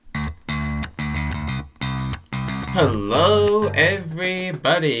Hello,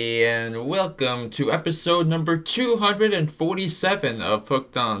 everybody, and welcome to episode number 247 of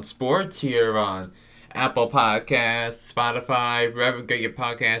Hooked on Sports here on Apple Podcasts, Spotify, wherever you get your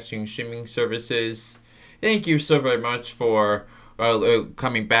podcasting streaming services. Thank you so very much for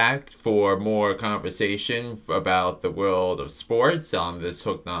coming back for more conversation about the world of sports on this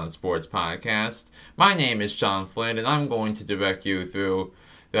Hooked on Sports podcast. My name is Sean Flynn, and I'm going to direct you through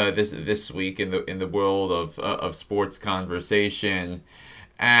this week in the world of sports conversation,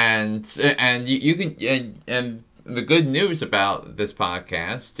 and you can and the good news about this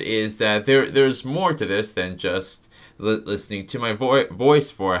podcast is that there's more to this than just listening to my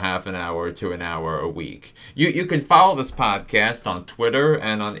voice for half an hour to an hour a week. You can follow this podcast on Twitter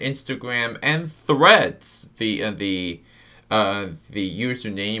and on Instagram and Threads. The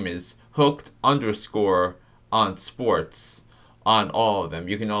username is hooked_on sports on all of them.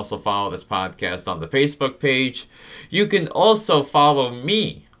 You can also follow this podcast on the Facebook page. You can also follow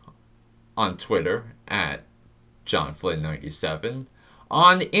me on Twitter at JohnFlynn97,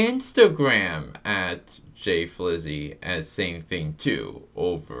 on Instagram at JFlizzy, as same thing too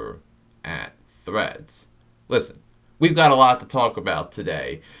over at Threads. Listen, we've got a lot to talk about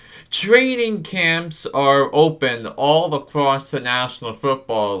today. Training camps are open all across the National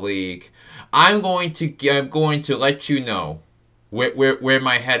Football League. I'm going to let you know where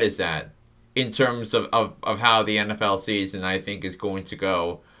my head is at in terms of how the NFL season, I think, is going to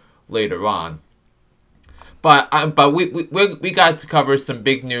go later on. But we got to cover some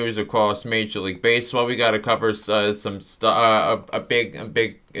big news across Major League Baseball. We got to cover some a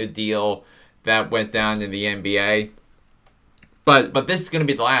big deal that went down in the NBA. But this is going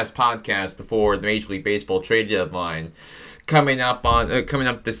to be the last podcast before the Major League Baseball trade deadline coming up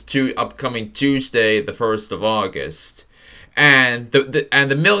this upcoming Tuesday, the 1st of August. And the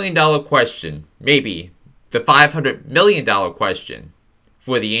 $1 million question, maybe the $500 million question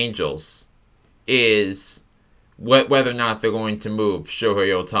for the Angels is whether or not they're going to move Shohei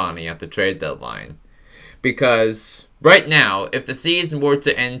Ohtani at the trade deadline. Because right now, if the season were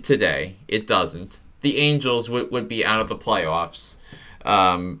to end today, it doesn't. The Angels would be out of the playoffs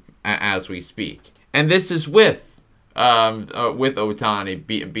as we speak. And this is with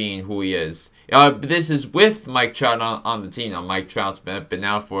Ohtani being who he is. This is with Mike Trout on the team. Now, Mike Trout's been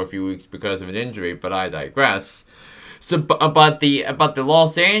out for a few weeks because of an injury, but I digress. So, about the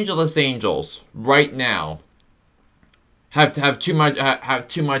Los Angeles Angels right now have too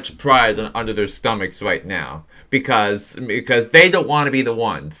much pride under their stomachs right now because they don't want to be the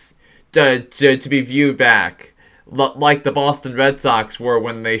ones to be viewed back like the Boston Red Sox were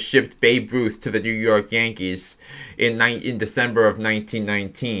when they shipped Babe Ruth to the New York Yankees in December of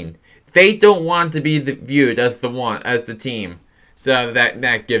 1919. They don't want to be viewed as the team, so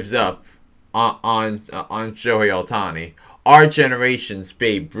that gives up on Shohei Ohtani. Our generation's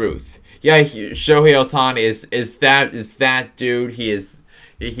Babe Ruth. Yeah, Shohei Ohtani is that dude. He is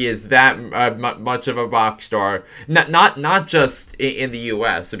that much of a rock star. Not just in the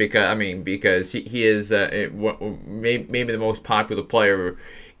U.S. because he is maybe the most popular player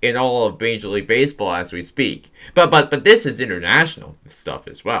in all of Major League Baseball as we speak. But this is international stuff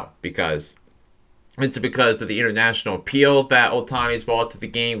as well, because it's because of the international appeal that Ohtani's brought to the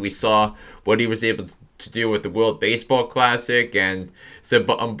game. We saw what he was able to do with the World Baseball Classic, and so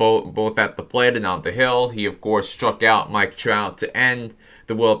both at the plate and on the hill. He, of course, struck out Mike Trout to end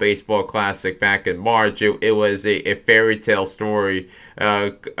the World Baseball Classic back in March. It was a fairy tale story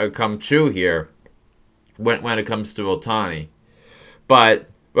come true here when it comes to Ohtani. But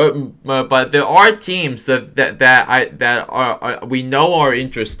there are teams that are we know are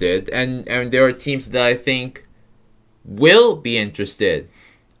interested, and there are teams that I think will be interested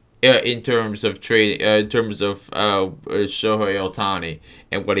in terms of trade, in terms of Shohei Ohtani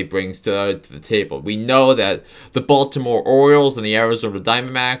and what he brings to the table. We know that the Baltimore Orioles and the Arizona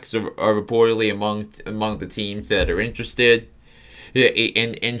Diamondbacks are reportedly among the teams that are interested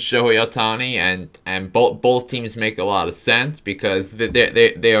in Shohei Ohtani, and both teams make a lot of sense because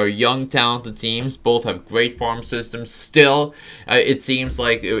they are young, talented teams. Both have great farm systems. Still, it seems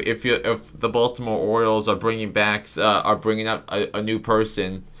like if the Baltimore Orioles are bringing up a new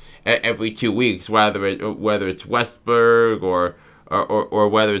person every 2 weeks, whether it's Westberg or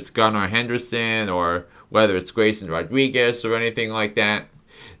whether it's Gunnar Henderson or whether it's Grayson Rodriguez or anything like that,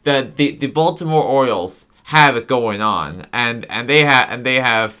 that the Baltimore Orioles have it going on, and they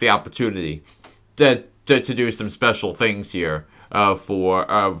have the opportunity to do some special things here for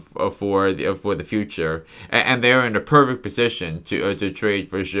the future, and they're in a perfect position to trade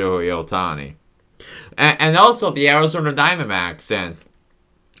for Shohei Ohtani, and also the Arizona Diamondbacks. And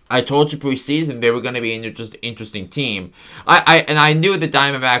I told you preseason they were going to be an interesting team. I knew the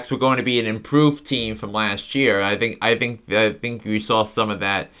Diamondbacks were going to be an improved team from last year. I think we saw some of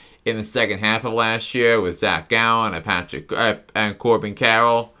that in the second half of last year with Zach Gallen and Corbin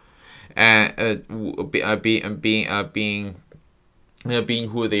Carroll, and being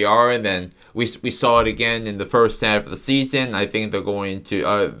who they are. And then we saw it again in the first half of the season. I think they're going to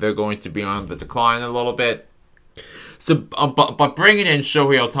be on the decline a little bit. So, but bringing in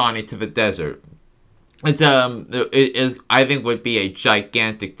Shohei Ohtani to the desert, I think would be a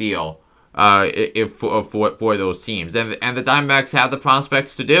gigantic deal for those teams, and the Diamondbacks have the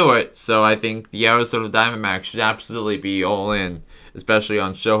prospects to do it. So I think the Arizona Diamondbacks should absolutely be all in, especially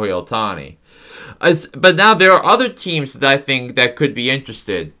on Shohei Ohtani. But now there are other teams that I think that could be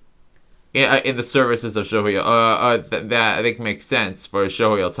interested in the services of Shohei that I think makes sense for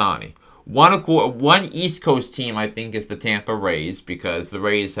Shohei Ohtani. One East Coast team I think is the Tampa Rays, because the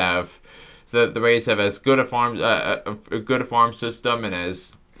Rays have as good a farm system and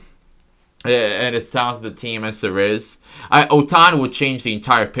as talented a team as there is. Ohtani would change the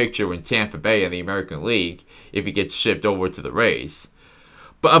entire picture in Tampa Bay in the American League if he gets shipped over to the Rays.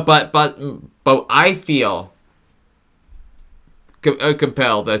 But I feel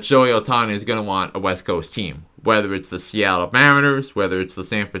compelled that Shohei Ohtani is going to want a West Coast team. Whether it's the Seattle Mariners, whether it's the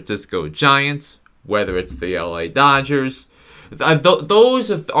San Francisco Giants, whether it's the LA Dodgers. Those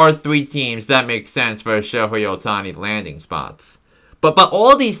are three teams that make sense for Shohei Ohtani landing spots. But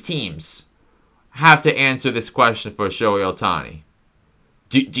all these teams have to answer this question for Shohei Ohtani.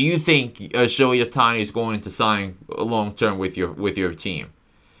 Do you think Shohei Ohtani is going to sign long term with your team?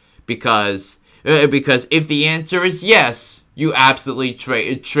 Because if the answer is yes, you absolutely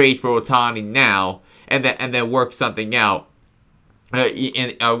trade for Ohtani now. And then work something out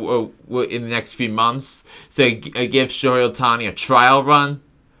in the next few months. So give Shohei Ohtani a trial run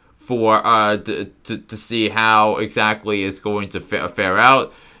for to see how exactly it's going to fare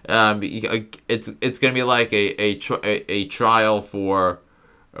out. It's going to be like a trial for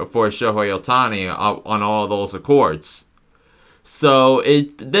Shohei Ohtani on all of those accords. So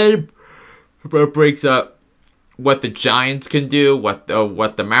it then breaks up what the Giants can do, what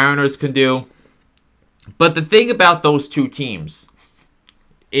the Mariners can do. But the thing about those two teams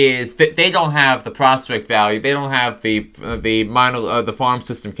is that they don't have the prospect value. They don't have the farm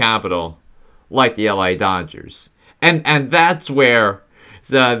system capital like the LA Dodgers, and that's where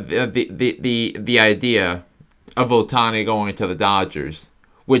the idea of Ohtani going to the Dodgers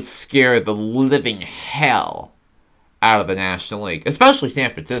would scare the living hell out of the National League, especially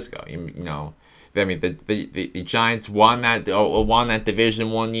San Francisco. You know. I mean, the Giants won that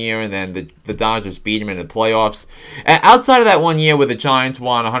division one year, and then the Dodgers beat them in the playoffs. Outside of that one year where the Giants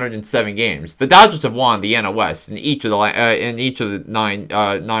won 107 games, the Dodgers have won the NL West in each of the nine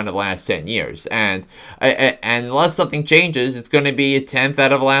of the last 10 years. And unless something changes, it's going to be a 10th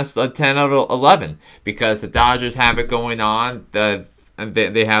out of the last 10 out of 11, because the Dodgers have it going on. They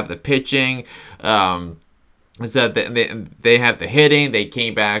have the pitching. So they have the hitting. They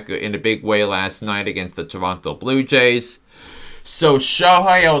came back in a big way last night against the Toronto Blue Jays. So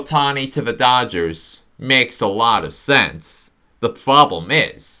Shohei Ohtani to the Dodgers makes a lot of sense. The problem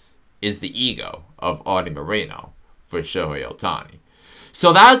is the ego of Artie Moreno for Shohei Ohtani.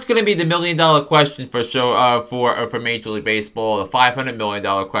 So that's going to be the $1 million question for Major League Baseball, the $500 million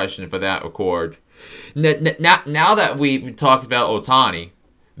question for that accord. Now that we've talked about Ohtani,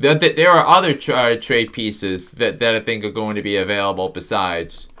 there are other trade pieces that I think are going to be available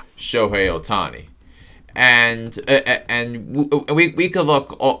besides Shohei Ohtani, and we could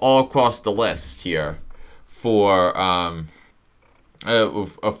look all across the list here for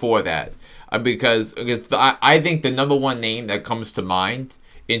that, because I think the number one name that comes to mind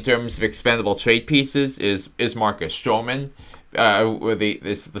in terms of expendable trade pieces is Marcus Stroman,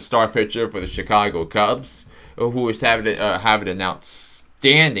 the star pitcher for the Chicago Cubs, who is having an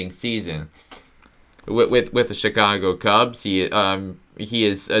outstanding season with the Chicago Cubs. He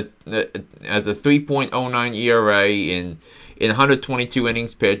is has a 3.09 ERA in 122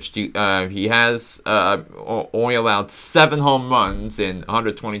 innings pitched. He has only allowed 7 home runs in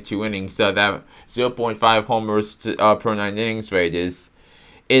 122 innings. So that 0.5 homers per 9 innings rate is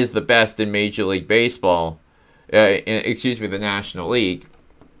the best in Major League Baseball. The National League.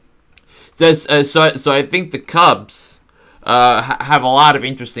 So I think the Cubs have a lot of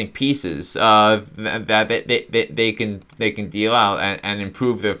interesting pieces that they can deal out and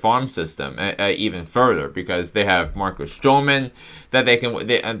improve their farm system even further, because they have Marcus Stroman that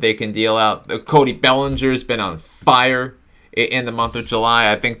they can deal out. Cody Bellinger's been on fire in the month of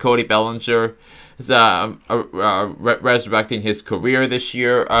July. I think Cody Bellinger resurrecting his career this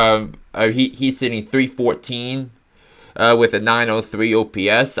year. He's sitting 314 with a 903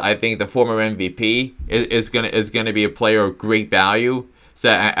 OPS. I think the former MVP is gonna be a player of great value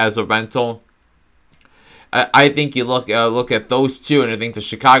as a rental. I think you look at those two, and I think the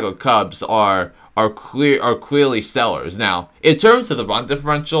Chicago Cubs are clearly sellers. Now, in terms of the run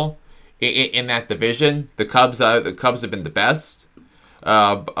differential in that division, the Cubs have been the best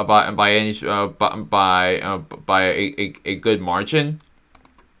by a good margin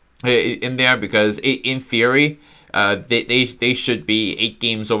in there, because in theory they should be 8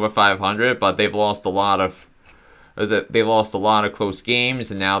 games over 500, but they've lost a lot of close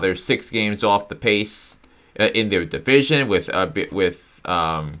games, and now they're 6 games off the pace in their division with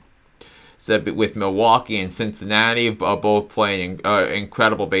Milwaukee and Cincinnati both playing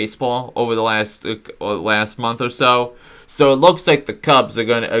incredible baseball over the last month or so. So it looks like the Cubs are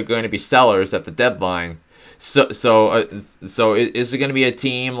going to be sellers at the deadline. So is it going to be a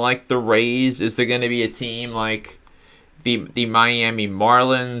team like the Rays? Is there going to be a team like the Miami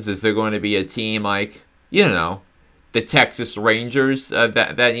Marlins? Is there going to be a team like, the Texas Rangers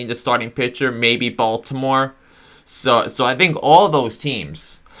that need a starting pitcher? Maybe Baltimore. So I think all those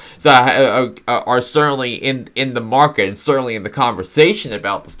teams are certainly in the market and certainly in the conversation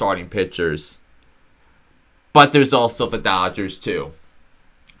about the starting pitchers. But there's also the Dodgers too.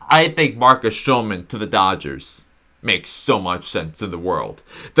 I think Marcus Stroman to the Dodgers makes so much sense in the world.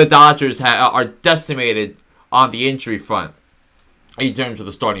 The Dodgers are decimated on the injury front in terms of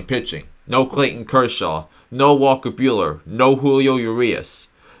the starting pitching. No Clayton Kershaw, no Walker Buehler, no Julio Urias.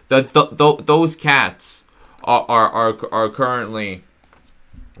 Those cats are currently,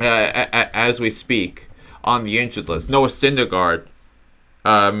 as we speak, on the injured list. Noah Syndergaard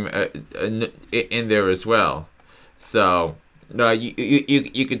in there as well. So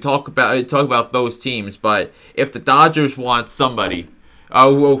you can talk about those teams, but if the Dodgers want somebody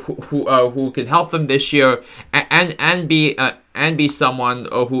who can help them this year and be someone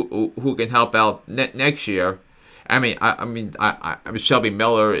who can help out next year. I mean, Shelby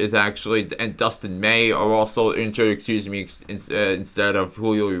Miller is actually, and Dustin May are also injured. Instead of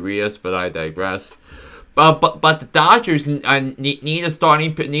Julio Urias, but I digress. But the Dodgers need a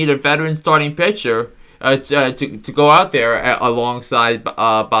veteran starting pitcher to go out there alongside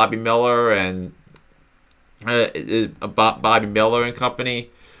Bobby Miller and Bobby Miller and company.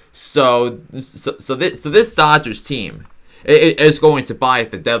 So this Dodgers team is going to buy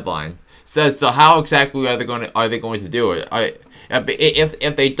at the deadline. So how exactly are they going to do it?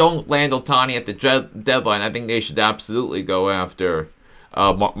 If they don't land Ohtani at the deadline, I think they should absolutely go after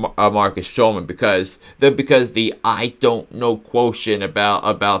Marcus Stroman, because the I don't know quotient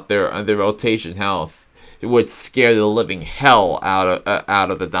about their rotation health would scare the living hell out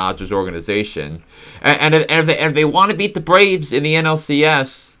of the Dodgers organization. And if they want to beat the Braves in the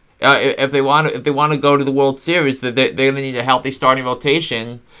NLCS, if they want to go to the World Series, they're going to need a healthy starting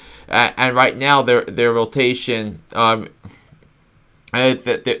rotation. And right now their rotation,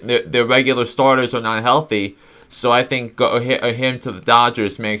 their regular starters are not healthy. So I think him to the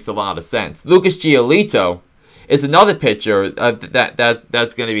Dodgers makes a lot of sense. Lucas Giolito is another pitcher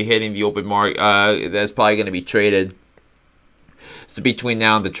that's going to be hitting the open market. That's probably going to be traded. So between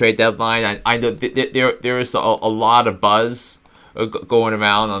now and the trade deadline, I know there is a lot of buzz going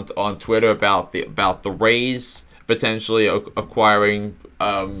around on Twitter about the Rays potentially acquiring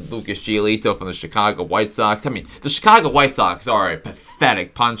Lucas Giolito from the Chicago White Sox. I mean, the Chicago White Sox are a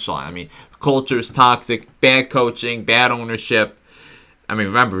pathetic punchline. I mean, the culture is toxic, bad coaching, bad ownership. I mean,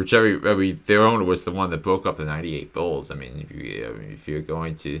 remember, their owner was the one that broke up the '98 Bulls. I mean, if you're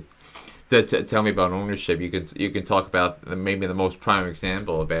going to tell me about ownership, you can talk about maybe the most prime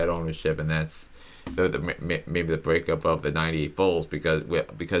example of bad ownership, and that's maybe the breakup of the '98 Bulls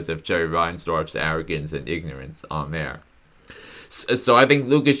because of Jerry Reinsdorf's arrogance and ignorance on there. So I think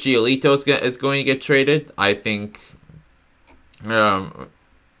Lucas Giolito is going to get traded. I think I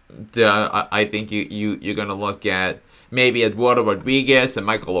think you're going to look at maybe Eduardo Rodriguez and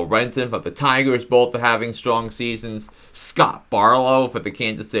Michael Lorenzen, but the Tigers both are having strong seasons. Scott Barlow for the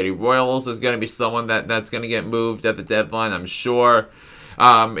Kansas City Royals is going to be someone that's going to get moved at the deadline, I'm sure.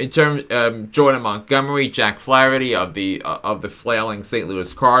 In terms Jordan Montgomery, Jack Flaherty of the flailing St.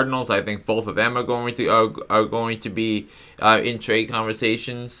 Louis Cardinals, I think both of them are going to be in trade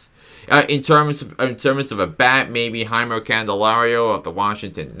conversations. In terms of a bat, maybe Jeimer Candelario of the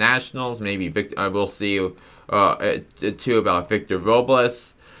Washington Nationals. Maybe we'll see too about Victor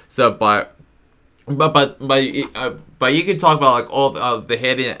Robles. So, but you can talk about like all the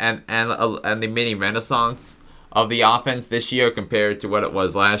hitting and the mini renaissance of the offense this year compared to what it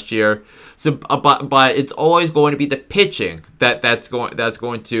was last year. So, but it's always going to be the pitching that's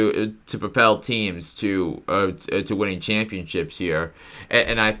going to propel teams to winning championships here.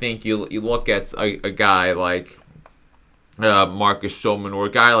 And I think you look at a guy like Marcus Stroman or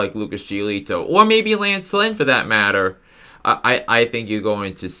a guy like Lucas Giolito or maybe Lance Lynn for that matter. I think you're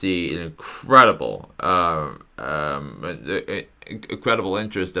going to see an incredible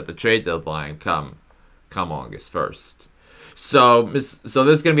interest at the trade deadline come August 1st. So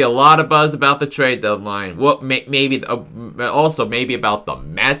there's going to be a lot of buzz about the trade deadline. What maybe also maybe about the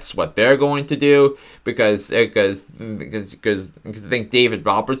Mets, what they're going to do, because I think David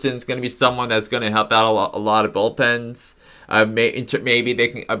Robertson's going to be someone that's going to help out a lot of bullpens. Maybe they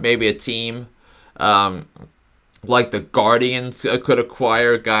can maybe a team like the Guardians could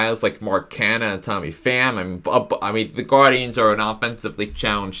acquire guys like Mark Canha and Tommy Pham. I mean, the Guardians are an offensively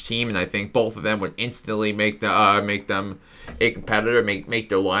challenged team, and I think both of them would instantly make them a competitor, make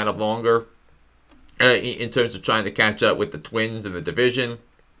their lineup longer in terms of trying to catch up with the Twins in the division.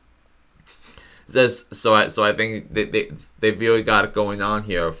 So I think they've really got it going on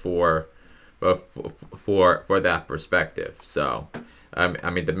here for that perspective. So. I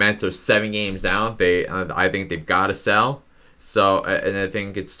mean, the Mets are 7 games down. I think they've got to sell. So, and I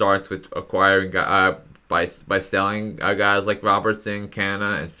think it starts with acquiring by selling guys like Robertson,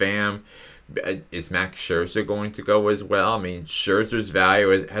 Canha, and Pham. Is Max Scherzer going to go as well? I mean, Scherzer's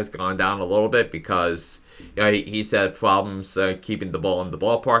value has gone down a little bit because he's had problems keeping the ball in the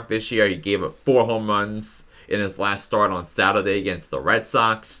ballpark this year. He gave up 4 home runs in his last start on Saturday against the Red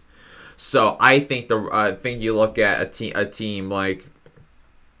Sox. So I think you look at a team like.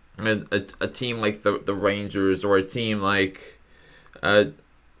 A team like the Rangers or a team like a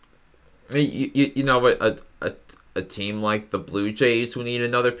team like the Blue Jays who need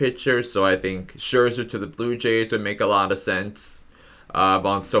another pitcher. So I think Scherzer to the Blue Jays would make a lot of sense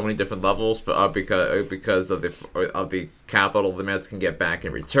on so many different levels because of the capital the Mets can get back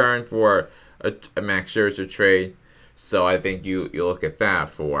in return for a Max Scherzer trade. So I think you look at that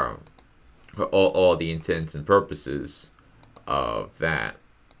for all the intents and purposes of that.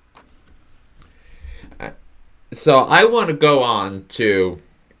 So I want to go on to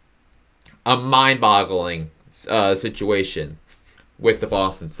a mind-boggling situation with the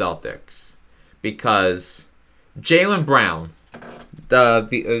Boston Celtics because Jaylen Brown,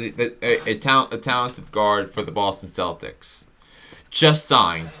 a talented guard for the Boston Celtics, just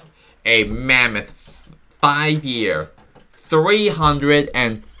signed a mammoth 5-year,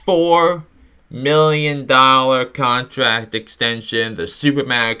 $304 million contract extension, the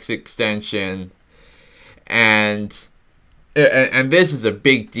supermax extension. And this is a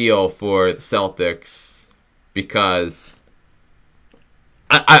big deal for the Celtics because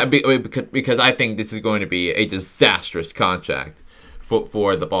I think this is going to be a disastrous contract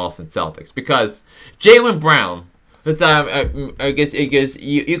for the Boston Celtics because Jaylen Brown. I guess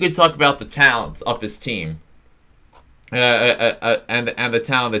you could talk about the talent of his team and the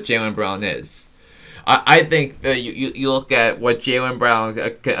talent that Jaylen Brown is. I think that you look at what Jaylen Brown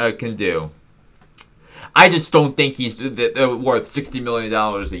can do. I just don't think he's worth $60 million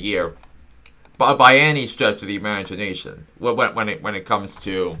a year, by any stretch of the imagination. When it comes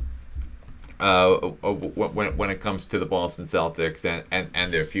to when it comes to the Boston Celtics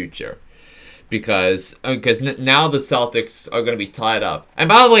and their future, because now the Celtics are going to be tied up. And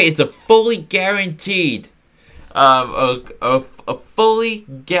by the way, it's a fully guaranteed, a fully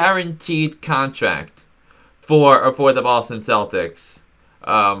guaranteed contract for the Boston Celtics,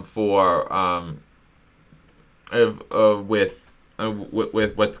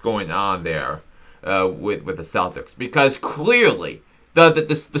 with what's going on there with the Celtics, because clearly the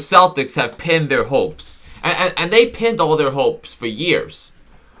Celtics have pinned their hopes and they pinned all their hopes for years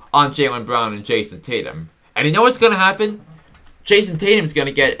on Jaylen Brown and Jason Tatum. And you know what's going to happen? Jason Tatum's going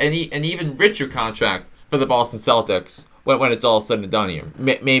to get an even richer contract for the Boston Celtics when it's all said and done here.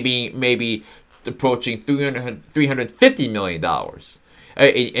 Maybe approaching $350 million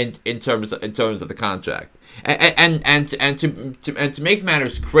in terms of the contract. And to make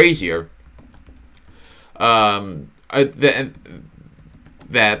matters crazier, the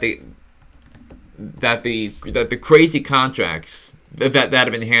crazy contracts that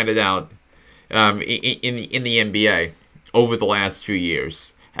have been handed out in the NBA over the last few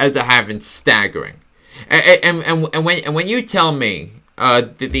years have been staggering. And when you tell me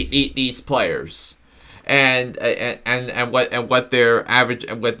these players and what their average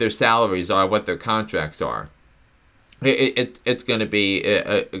and what their salaries are, what their contracts are, it's gonna be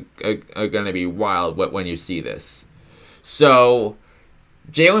wild when you see this. So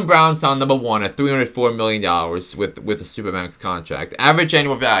Jaylen Brown signed number one at $304 million with a supermax contract. Average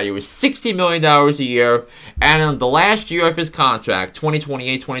annual value is $60 million a year. And in the last year of his contract,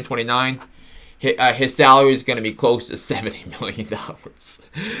 2028-2029, his salary is going to be close to $70 million.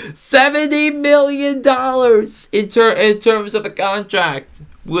 $70 million in terms of the contract,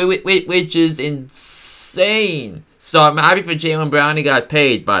 which is insane. So I'm happy for Jaylen Brown. He got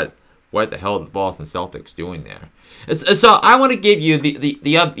paid, but what the hell are the Boston Celtics doing there? So I want to give you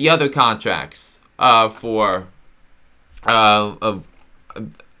the other contracts with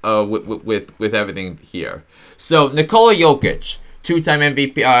everything here. So Nikola Jokic, two-time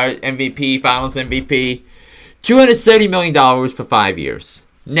MVP, Finals MVP, $270 million for 5 years.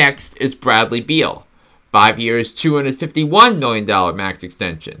 Next is Bradley Beal, 5 years, $251 million max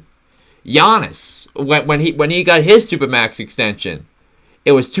extension. Giannis, when he got his supermax extension,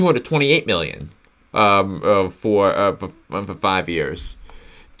 it was $228 million for 5 years.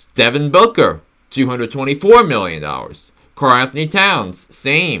 Devin Booker, $224 million. Karl Anthony Towns,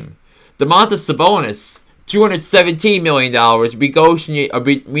 same. Domantas Sabonis, $217 million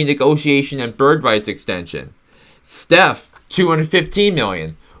renegotiation and bird rights extension. Steph, $215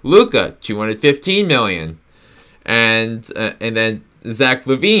 million. Luka, $215 million. And then Zach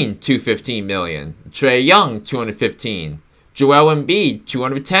LaVine, $215 million. Trae Young, $215. Joel Embiid,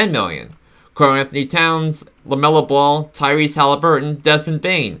 $210 million. Karl Anthony Towns, LaMelo Ball, Tyrese Halliburton, Desmond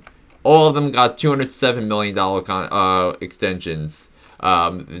Bane. All of them got $207 million extensions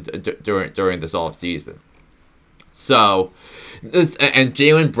during this offseason. So, and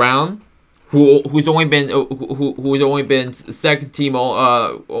Jaylen Brown, who's only been second team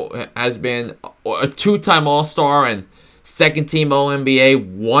has been a two-time All-Star and second team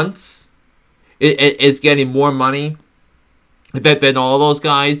All-NBA once, is getting more money than all those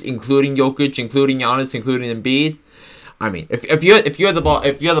guys, including Jokic, including Giannis, including Embiid. I mean, if you're the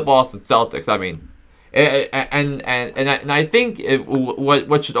Boston Celtics, I mean, and I think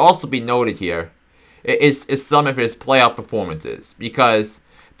what should also be noted here is some of his playoff performances, because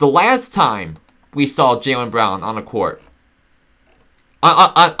the last time we saw Jaylen Brown on a court,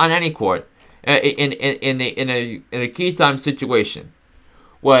 on any court, in a key time situation,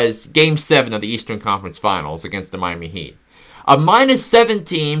 was Game 7 of the Eastern Conference Finals against the Miami Heat. A minus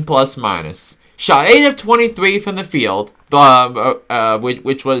 17 plus minus. Shot 8 of 23 from the field,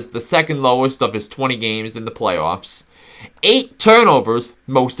 which was the second lowest of his 20 games in the playoffs. 8 turnovers,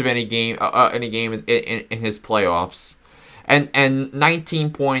 most of any game in his playoffs, and 19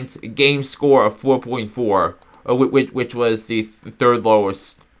 points, game score of 4.4, which was the third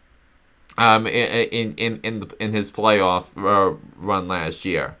lowest in his playoff run last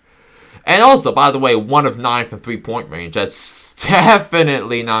year. And also, by the way, 1 of 9 from 3-point range. That's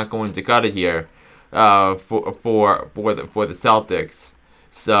definitely not going to cut it here for the Celtics.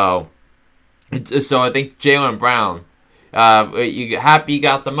 So I think Jaylen Brown, you happy you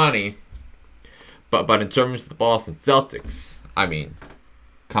got the money, but in terms of the Boston Celtics, I mean,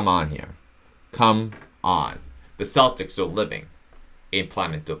 come on here, come on. The Celtics are living in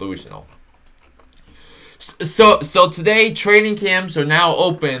Planet Delusional. So today, training camps are now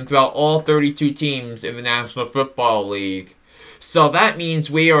open throughout all 32 teams in the National Football League. So that means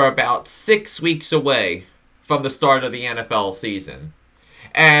we are about 6 weeks away from the start of the NFL season.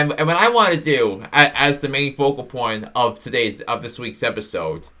 And what I want to do as the main focal point of this week's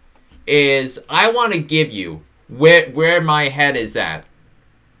episode is I want to give you where my head is at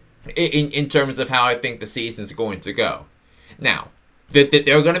in terms of how I think the season's going to go. Now,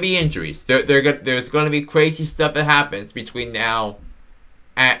 there are going to be injuries. There's going to be crazy stuff that happens between now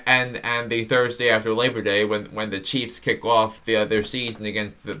and the Thursday after Labor Day when the Chiefs kick off their season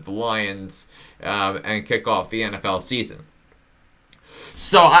against the Lions and kick off the NFL season.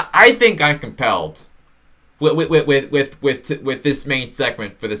 So I think I'm compelled with this main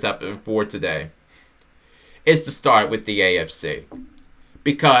segment for this episode for today is to start with the AFC,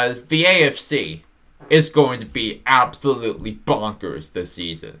 because the AFC is going to be absolutely bonkers this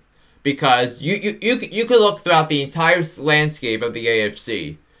season. Because you could look throughout the entire landscape of the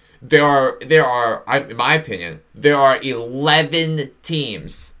AFC. There are, in my opinion, there are 11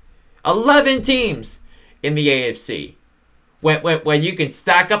 teams. 11 teams in the AFC. When you can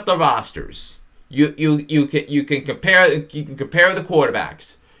stack up the rosters, you can compare the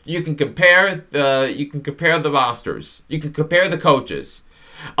quarterbacks. You can compare the rosters. You can compare the coaches.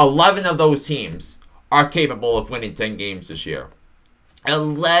 11 of those teams are capable of winning 10 games this year.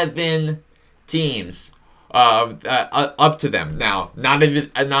 11 teams up to them. Now, not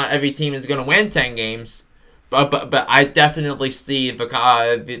every team is going to win 10 games, but I definitely see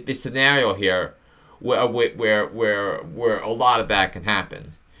the scenario here where a lot of that can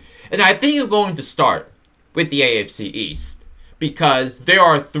happen. And I think I'm going to start with the AFC East because there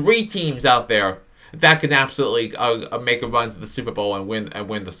are 3 teams out there that can absolutely make a run to the Super Bowl and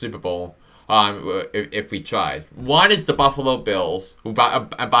win the Super Bowl. If we tried. One is the Buffalo Bills, who,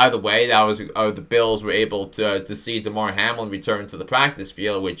 by the way, that was the Bills were able to see DeMar Hamlin return to the practice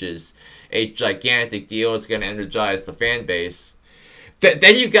field, which is a gigantic deal. It's going to energize the fan base.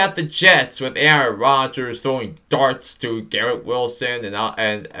 Then you got the Jets with Aaron Rodgers throwing darts to Garrett Wilson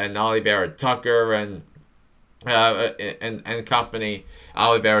and Oliver Tucker and company.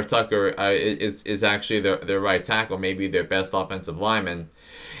 Oliver Tucker is actually their right tackle, maybe their best offensive lineman.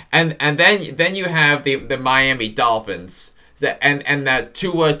 And then you have the Miami Dolphins, and that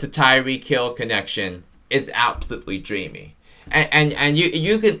Tua to Tyreek Hill connection is absolutely dreamy. And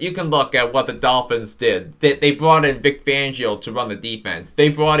you can look at what the Dolphins did. They brought in Vic Fangio to run the defense. They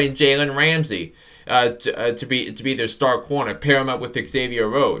brought in Jalen Ramsey to be their star corner, pair him up with Xavier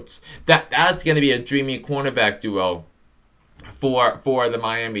Rhodes. That's going to be a dreamy cornerback duo for the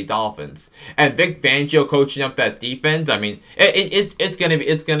Miami Dolphins, and Vic Fangio coaching up that defense. I mean, it's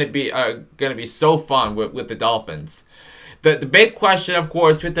gonna be so fun with the Dolphins. The big question, of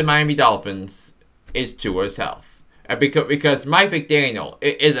course, with the Miami Dolphins is Tua's health, because Mike McDaniel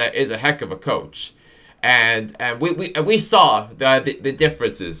is a heck of a coach, and we saw the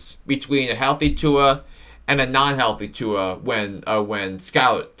differences between a healthy Tua and a non-healthy Tua when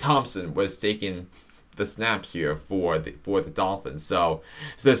Skylar Thompson was taking the snaps here for the Dolphins. So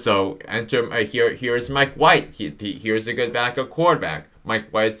enter here's Mike White. Here's a good backup quarterback. Mike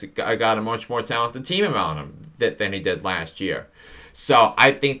White's got a much more talented team around him than he did last year. So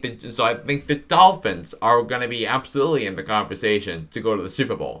I think the Dolphins are going to be absolutely in the conversation to go to the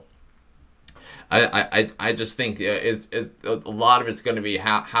Super Bowl. I just think is a lot of it's going to be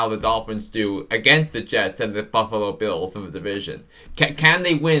how the Dolphins do against the Jets and the Buffalo Bills in the division. Can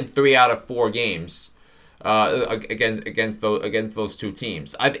they win 3 out of 4 games against those 2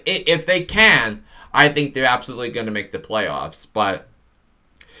 teams? If they can, I think they're absolutely going to make the playoffs. But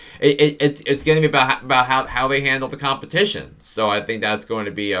it's going to be about how they handle the competition. So I think that's going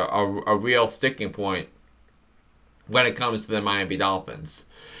to be a real sticking point when it comes to the Miami Dolphins.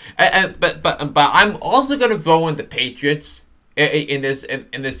 But I'm also going to throw in the Patriots in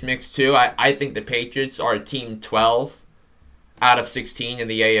this mix too. I think the Patriots are team 12 out of 16 in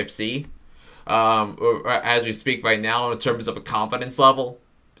the AFC. As we speak right now, in terms of a confidence level,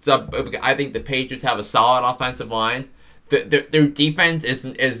 so I think the Patriots have a solid offensive line. Their defense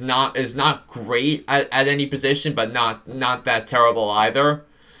is not great at any position, but not that terrible either.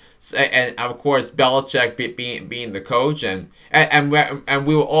 So, and of course, Belichick being the coach, and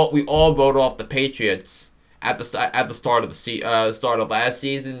we all wrote off the Patriots at the start of the start of last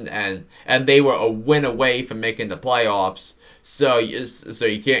season, and they were a win away from making the playoffs. So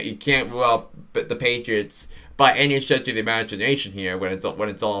you can't rule out the Patriots by any stretch of the imagination here when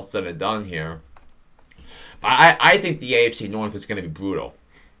it's all said and done here. But I think the AFC North is going to be brutal,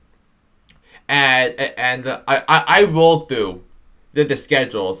 and I rolled through the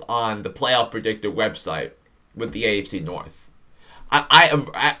schedules on the Playoff Predictor website with the AFC North.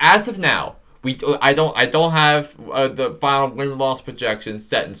 I as of now, I don't have the final win-loss projections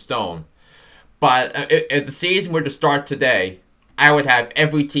set in stone. But if the season were to start today, I would have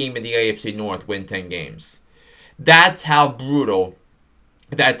every team in the AFC North win 10 games. That's how brutal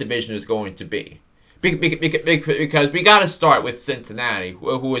that division is going to be. Because we got to start with Cincinnati,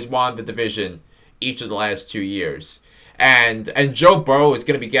 who has won the division each of the last 2 years. And Joe Burrow is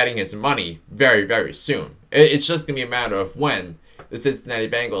going to be getting his money very, very soon. It's just going to be a matter of when the Cincinnati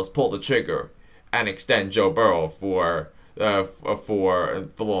Bengals pull the trigger and extend Joe Burrow for the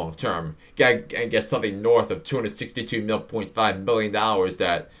long term, and get something north of $262.5 million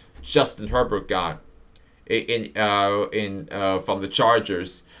that Justin Herbert got in from the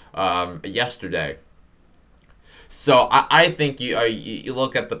Chargers yesterday. So I think you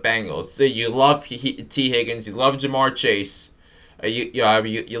look at the Bengals. So you love T. Higgins, you love Jamar Chase,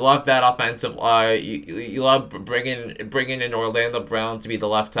 you love that offensive. You love bringing in Orlando Brown to be the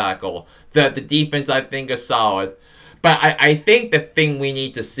left tackle. The defense I think is solid. But I think the thing we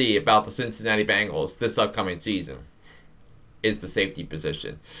need to see about the Cincinnati Bengals this upcoming season is the safety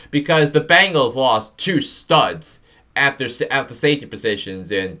position. Because the Bengals lost 2 studs at the safety positions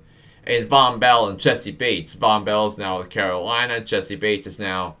in Von Bell and Jesse Bates. Von Bell is now with Carolina. Jesse Bates is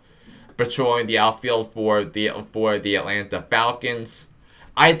now patrolling the outfield for the Atlanta Falcons.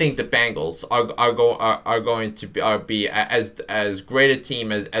 I think the Bengals are going to be as great a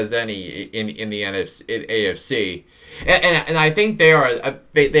team as any in the NFC, in AFC. And I think they are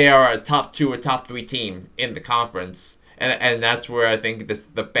a top 2 or top 3 team in the conference, and that's where I think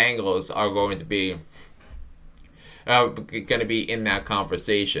the Bengals are going to be in that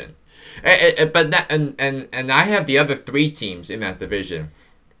conversation. And I have the other 3 teams in that division.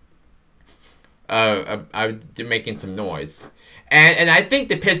 I'm making some noise. And I think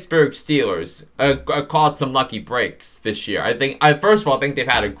the Pittsburgh Steelers caught some lucky breaks this year. First of all, I think they've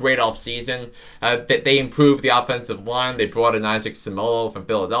had a great offseason. They improved the offensive line. They brought in Isaac Seumalo from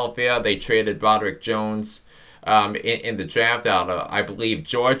Philadelphia. They traded Broderick Jones in the draft out of, I believe,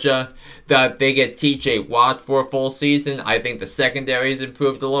 Georgia. They get TJ Watt for a full season. I think the secondary's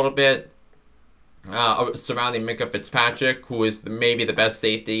improved a little bit. Surrounding Minkah Fitzpatrick, who is maybe the best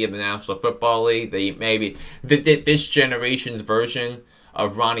safety in the National Football League. This generation's version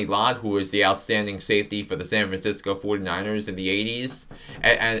of Ronnie Lott, who is the outstanding safety for the San Francisco 49ers in the 80s,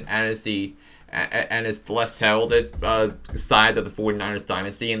 and is the less heralded side of the 49ers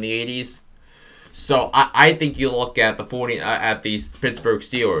dynasty in the 80s. So I think you look at at these Pittsburgh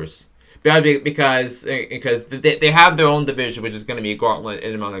Steelers, because they have their own division, which is going to be a gauntlet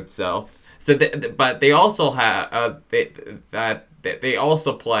in among itself. So, but they also have they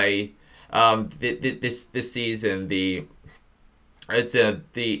also play this season this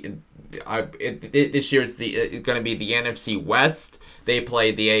year it's going to be the NFC West. They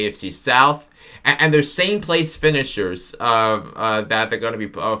play the AFC South, and they're same place finishers that they're going to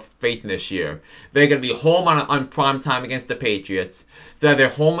be facing this year. They're going to be home on prime time against the Patriots. So they're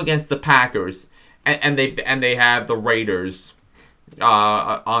home against the Packers, and they have the Raiders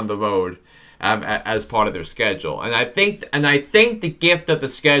on the road as part of their schedule. And I think the gift of the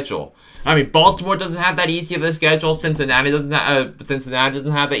schedule. I mean, Baltimore doesn't have that easy of a schedule. Cincinnati doesn't have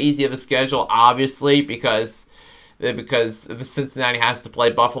that easy of a schedule, obviously, because Cincinnati has to play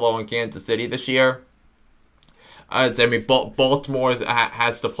Buffalo and Kansas City this year. Baltimore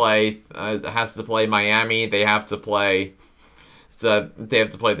has to play Miami. They have to play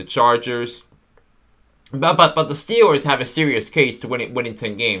the Chargers. But the Steelers have a serious case to winning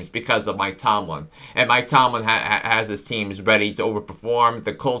 10 games because of Mike Tomlin. And Mike Tomlin has his teams ready to overperform.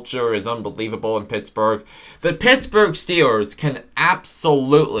 The culture is unbelievable in Pittsburgh. The Pittsburgh Steelers can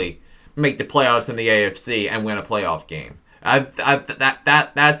absolutely make the playoffs in the AFC and win a playoff game.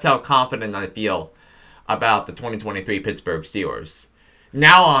 That's how confident I feel about the 2023 Pittsburgh Steelers.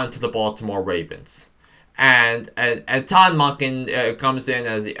 Now on to the Baltimore Ravens. And Todd Monken comes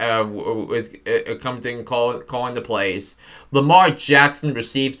in calling the plays. Lamar Jackson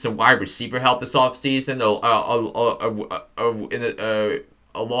received some wide receiver help this offseason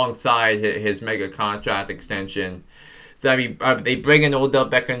alongside his mega contract extension. So they bring in Odell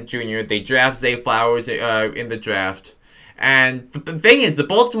Beckham Jr. They draft Zay Flowers in the draft. And the thing is, the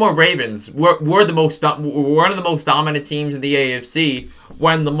Baltimore Ravens were one of the most dominant teams in the AFC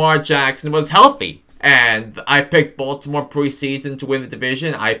when Lamar Jackson was healthy. And I picked Baltimore preseason to win the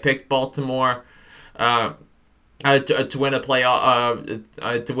division. I picked Baltimore to win a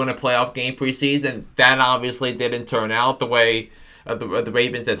playoff game preseason. That obviously didn't turn out the way the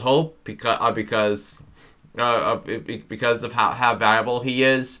Ravens had hoped because of how valuable he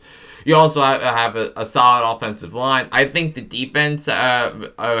is. You also have a solid offensive line. I think the defense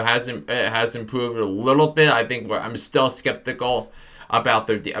has improved a little bit. I think I'm still skeptical about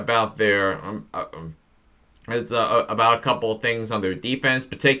a couple of things on their defense,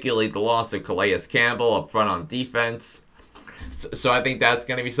 particularly the loss of Calais Campbell up front on defense. So I think that's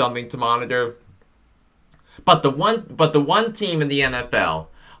going to be something to monitor. But the one team in the NFL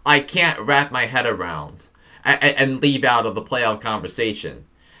I can't wrap my head around and leave out of the playoff conversation.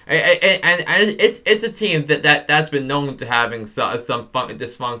 And it's a team that's been known to having some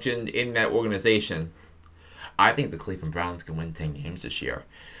dysfunction in that organization. I think the Cleveland Browns can win 10 games this year.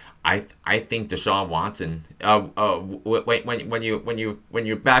 I think Deshaun Watson, when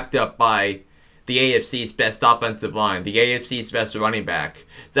you're backed up by the AFC's best offensive line, the AFC's best running back,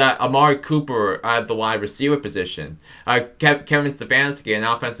 Amari Cooper at the wide receiver position, Kevin Stefanski, an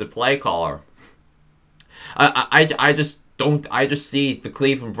offensive play caller. I just see the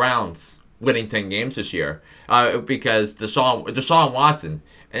Cleveland Browns winning 10 games this year because Deshaun Watson,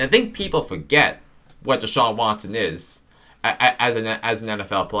 and I think people forget what Deshaun Watson is as an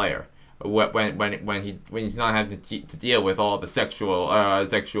NFL player when he's not having to deal with all the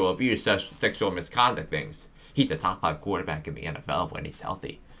sexual abuse, sexual misconduct things. He's a top 5 quarterback in the NFL when he's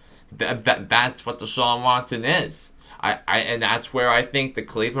healthy. That's what Deshaun Watson is. And that's where I think the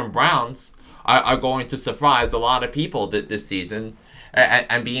Cleveland Browns are going to surprise a lot of people this season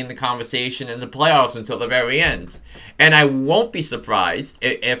and be in the conversation in the playoffs until the very end. And I won't be surprised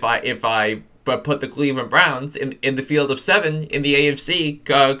if I put the Cleveland Browns in the field of 7 in the AFC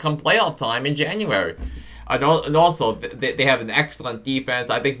come playoff time in January. And also, they have an excellent defense.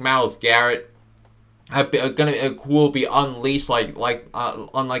 I think Myles Garrett will be unleashed unlike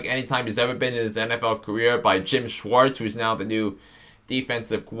any time he's ever been in his NFL career by Jim Schwartz, who's now the new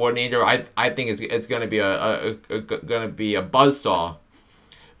defensive coordinator. I think it's going to be a buzzsaw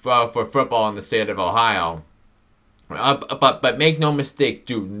for football in the state of Ohio. But make no mistake,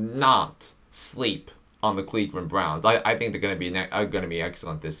 do not sleep on the Cleveland Browns. I think they're going to be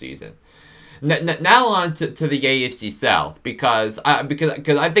excellent this season. Now on to the AFC South because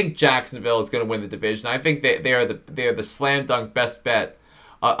I think Jacksonville is going to win the division. I think they are the slam dunk best bet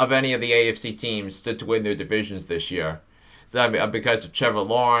of any of the AFC teams to win their divisions this year. So because of Trevor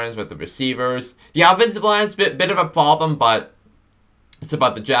Lawrence with the receivers, the offensive line is a bit of a problem, but it's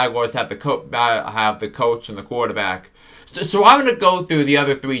about the Jaguars have the coach and the quarterback. So I'm going to go through the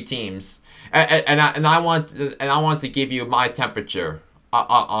other 3 teams, and I want to give you my temperature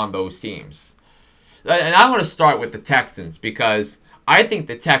on those teams. And I want to start with the Texans because I think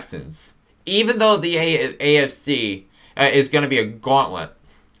the Texans, even though the AFC is going to be a gauntlet,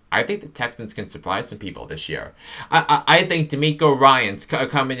 I think the Texans can surprise some people this year. I think DeMeco Ryans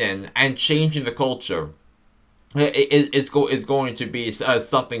coming in and changing the culture is going to be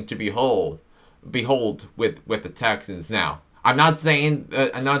something to behold with the Texans. Now, I'm not saying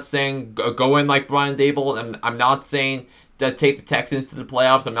go in like Brian Daboll. I'm not saying to take the Texans to the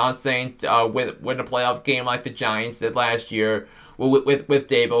playoffs. I'm not saying win a playoff game like the Giants did last year with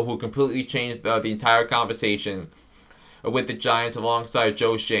Daboll, who completely changed the entire conversation with the Giants alongside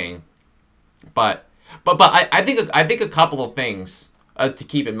Joe Schoen. But I think a couple of things to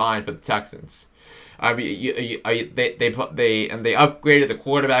keep in mind for the Texans. I mean, they upgraded the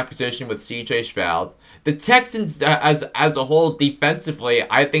quarterback position with C.J. Stroud. The Texans, as a whole, defensively,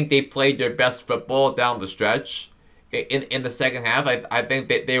 I think they played their best football down the stretch. In the second half, I think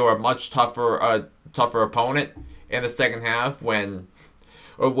that they were a much tougher opponent in the second half when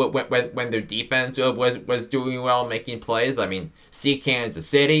their defense was doing well, making plays. I mean, see Kansas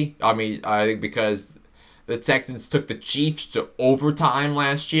City. I mean, I think because the Texans took the Chiefs to overtime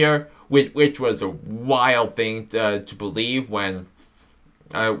last year, which was a wild thing to believe when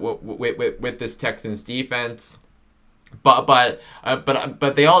with this Texans defense. But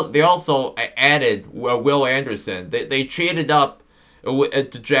they also added Will Anderson. They traded up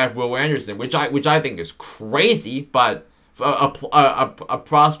to draft Will Anderson, which I think is crazy. But a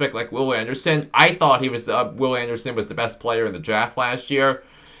prospect like Will Anderson, I thought Will Anderson was the best player in the draft last year,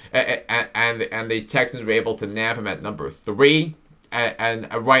 and the Texans were able to nab him at number 3,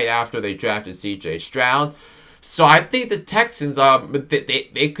 and right after they drafted C.J. Stroud. So I think the Texans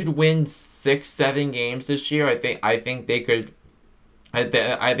they could win 6-7 games this year. I think they could.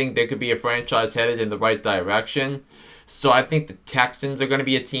 I think they could be a franchise headed in the right direction. So I think the Texans are going to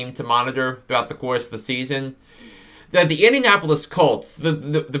be a team to monitor throughout the course of the season. The Indianapolis Colts.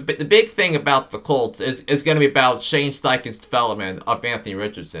 The big thing about the Colts is going to be about Shane Steichen's development of Anthony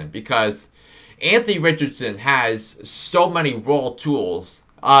Richardson, because Anthony Richardson has so many raw tools.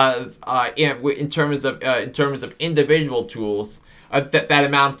 In terms of individual tools, that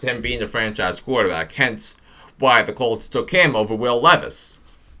amount to him being a franchise quarterback. Hence, why the Colts took him over Will Levis.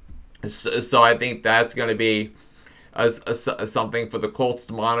 So I think that's going to be something for the Colts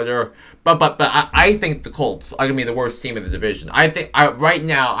to monitor. But I think the Colts are going to be the worst team in the division. I think right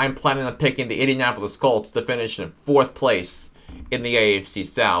now I'm planning on picking the Indianapolis Colts to finish in 4th place in the AFC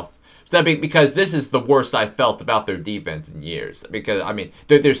South. Because this is the worst I've felt about their defense in years. Because, I mean,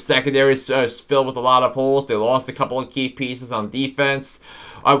 their secondary is filled with a lot of holes. They lost a couple of key pieces on defense.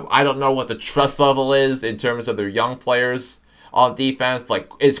 I don't know what the trust level is in terms of their young players on defense. Like,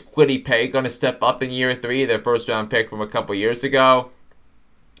 is Kwity Paye going to step up in year 3, their first-round pick from a couple years ago?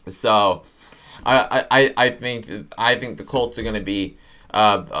 So, I think the Colts are going to be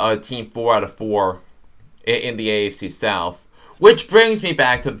a team 4 out of 4 in the AFC South. Which brings me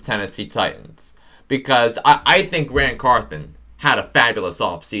back to the Tennessee Titans, because I think Rand Carthon had a fabulous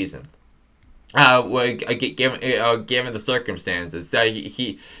offseason. Given the circumstances,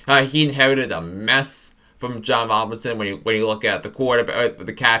 he inherited a mess from John Robinson when you look at the quarterback,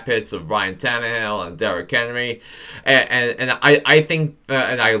 the cap hits of Ryan Tannehill and Derrick Henry, and I think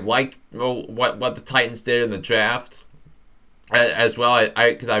and I like what the Titans did in the draft as well.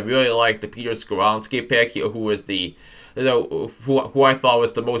 Because I really like the Peter Skoronski pick, who was who I thought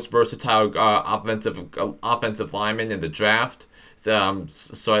was the most versatile offensive lineman in the draft. So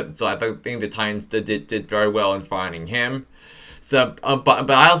I think the Titans did very well in finding him. But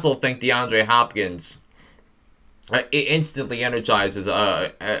I also think DeAndre Hopkins instantly energizes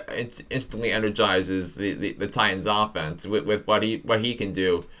the Titans offense with what he can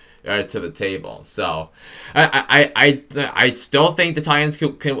do to the table. So I still think the Titans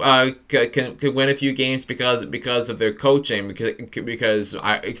can win a few games because of their coaching, because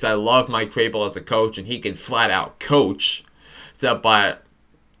I love Mike Vrabel as a coach, and he can flat out coach. So, but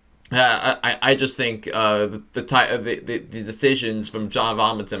I just think the decisions from John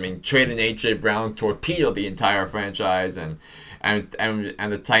Robinson, I mean, trading A.J. Brown torpedoed the entire franchise, and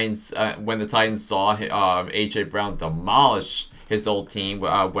the Titans, when the Titans saw A.J. Brown demolish his old team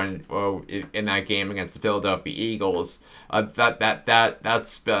when in that game against the Philadelphia Eagles, that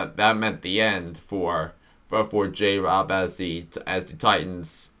meant the end for J. Rob as the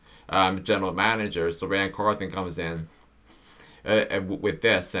Titans general manager. So Rand Carthen comes in with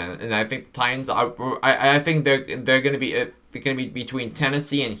this, and I think the Titans I think they're going to be between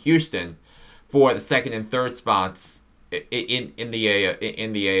Tennessee and Houston for the second and third spots in the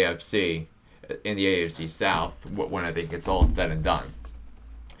AFC South when I think it's all said and done.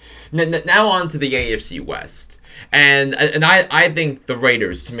 Now on to the AFC West, and I think the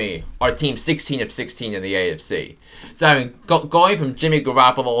Raiders, to me, are team 16 of 16 in the AFC. So I mean, going from Jimmy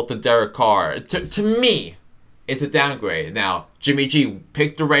Garoppolo to Derek Carr, to me, it's a downgrade. Now, Jimmy G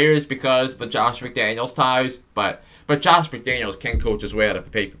picked the Raiders because of the Josh McDaniels ties, but Josh McDaniels can coach his way out of a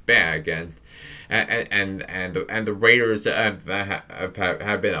paper bag, and the Raiders have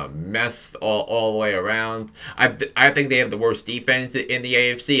been a mess all the way around. I think they have the worst defense in the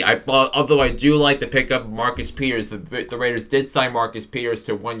AFC. Although I do like to pick up Marcus Peters. The Raiders did sign Marcus Peters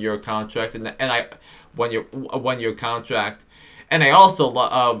to a 1-year contract, and a 1-year contract. And I also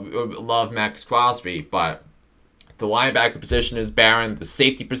love Max Crosby, but the linebacker position is barren. The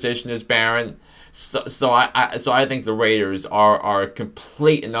safety position is barren. So I think the Raiders are a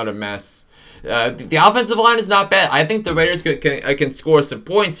complete and utter mess. The offensive line is not bad. I think the Raiders can score some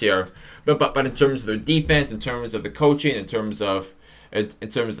points here, but in terms of their defense, in terms of the coaching, in terms of the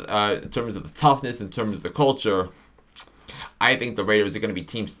toughness, in terms of the culture, I think the Raiders are going to be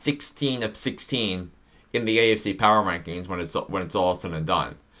team 16 of 16 in the AFC power rankings when it's all said and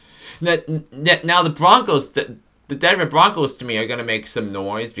done. Now the Broncos. The Denver Broncos, to me, are going to make some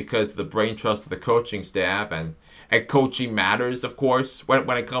noise because of the brain trust of the coaching staff, and coaching matters, of course,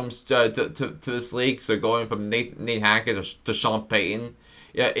 when it comes to this league. So going from Nate Hackett to Sean Payton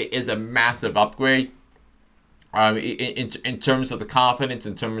is a massive upgrade. In terms of the confidence,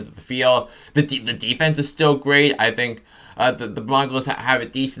 in terms of the feel, the defense is still great. I think the Broncos have a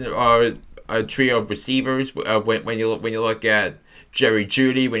decent trio of receivers. When you look at Jerry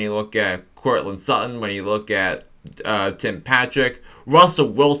Jeudy, when you look at Courtland Sutton, when you look at Tim Patrick, Russell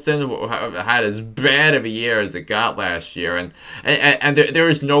Wilson had as bad of a year as it got last year, and there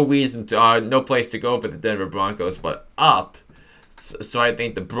is no reason no place to go for the Denver Broncos but up. So I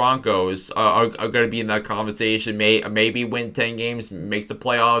think the Broncos are going to be in that conversation. Maybe win 10 games, make the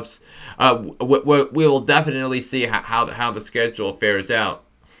playoffs. We will definitely see how the schedule fares out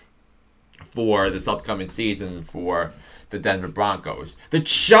for this upcoming season for the Denver Broncos. The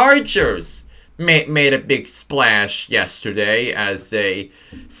Chargers made a big splash yesterday as they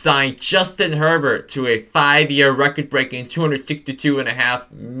signed Justin Herbert to a 5-year record-breaking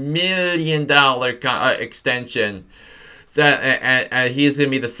 $262.5 million extension. So, and he's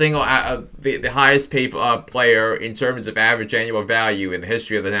going to be the highest paid player in terms of average annual value in the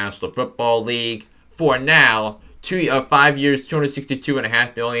history of the National Football League. For now, 5 years,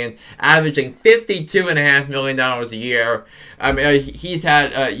 $262.5 million, averaging $52.5 million a year. I mean, he's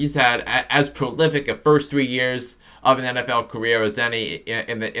had as prolific a first 3 years of an NFL career as any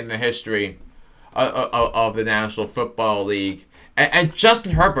in the history of the National Football League. And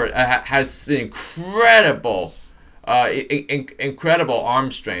Justin Herbert has incredible arm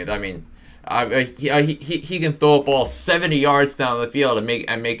strength. I mean, he can throw a ball 70 yards down the field and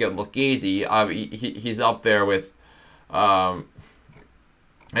make it look easy. He's up there with, and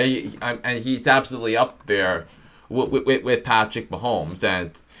he's absolutely up there with Patrick Mahomes.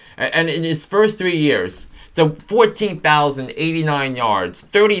 And in his first 3 years, so 14,089 yards,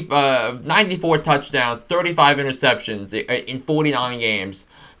 94 touchdowns, 35 interceptions in 49 games.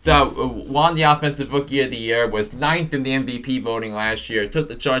 So, won the Offensive Rookie of the Year, was 9th in the MVP voting last year, took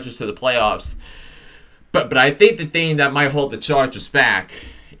the Chargers to the playoffs. But I think the thing that might hold the Chargers back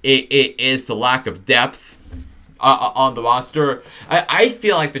it is the lack of depth on the roster. I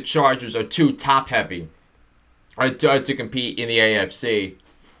feel like the Chargers are too top-heavy to compete in the AFC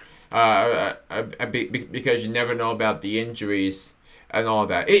because you never know about the injuries and all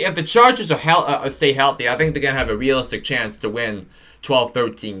that. If the Chargers are stay healthy, I think they're gonna have a realistic chance to win 12,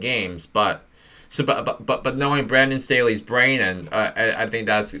 13 games. But knowing Brandon Staley's brain, and I think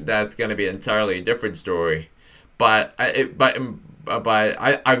that's gonna be an entirely different story. But I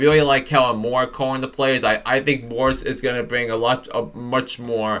really like Kellen Moore calling the plays. I think Morse is gonna bring a much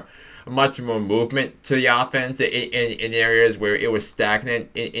more movement to the offense in areas where it was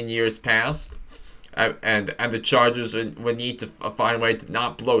stagnant in years past. And the Chargers would need to find a way to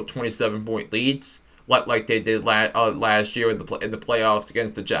not blow 27-point leads like they did last year in the playoffs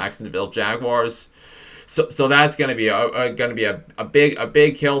against the Jacksonville Jaguars. So that's going to be a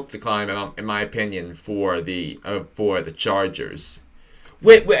big hill to climb, in my opinion, for the Chargers.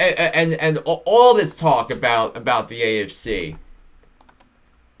 And all this talk about the AFC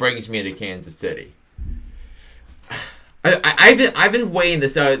brings me to Kansas City. I've been weighing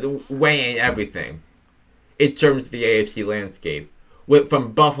everything in terms of the AFC landscape,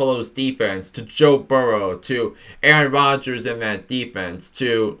 from Buffalo's defense to Joe Burrow to Aaron Rodgers and that defense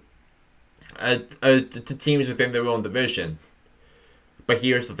to teams within their own division. But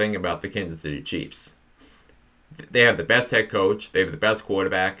here's the thing about the Kansas City Chiefs: they have the best head coach, they have the best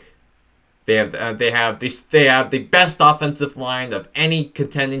quarterback, they have the best offensive line of any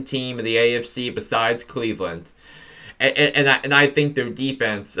contending team in the AFC besides Cleveland. And I think their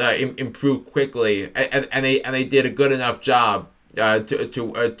defense improved quickly, and they did a good enough job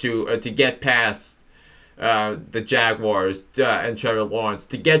to get past the Jaguars and Trevor Lawrence,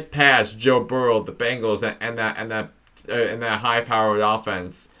 to get past Joe Burrow, the Bengals, and that high-powered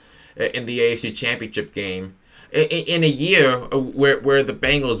offense in the AFC Championship game. In a year where the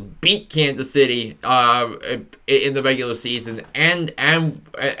Bengals beat Kansas City in the regular season and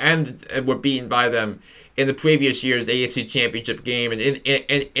were beaten by them in the previous year's AFC Championship game and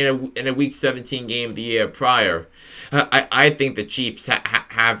in a Week 17 game the year prior, I think the Chiefs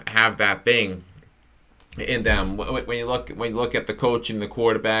have that thing in them. When you look at the coaching, the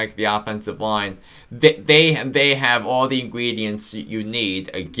quarterback, the offensive line, they have all the ingredients you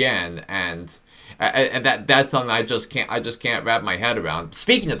need again, and that's something I just can't wrap my head around.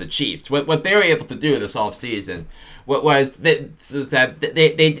 Speaking of the Chiefs, what they were able to do this offseason was that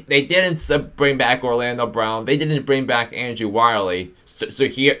they didn't bring back Orlando Brown, they didn't bring back Andrew Wiley. So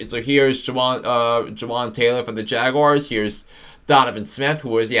here's Jawan Taylor for the Jaguars. Here's Donovan Smith, who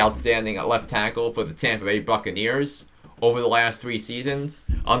was the outstanding left tackle for the Tampa Bay Buccaneers over the last 3 seasons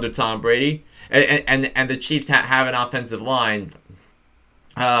under Tom Brady, and the Chiefs have an offensive line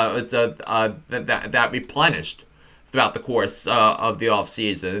that replenished throughout the course of the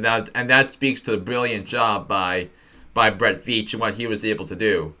offseason. And that speaks to the brilliant job by Brett Veach and what he was able to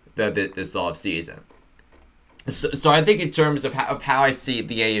do this offseason. So I think in terms of how I see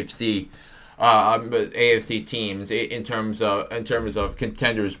the AFC teams in terms of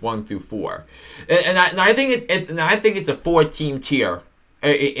contenders 1 through 4, and I think it's a 4-team tier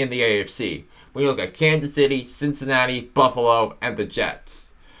in the AFC. When you look at Kansas City, Cincinnati, Buffalo, and the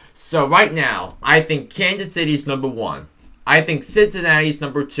Jets. So right now, I think Kansas City's number 1. I think Cincinnati's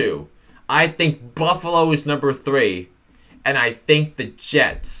number 2. I think Buffalo is number 3. And I think the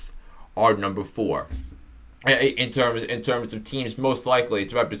Jets are number 4. In terms of teams most likely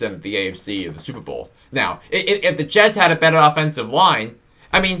to represent the AFC or the Super Bowl. Now, if the Jets had a better offensive line,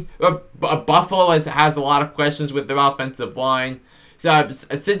 I mean, Buffalo has a lot of questions with their offensive line. So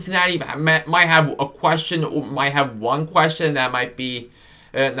Cincinnati might have a question, or might have one question that might be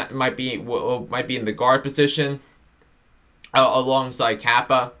in the guard position alongside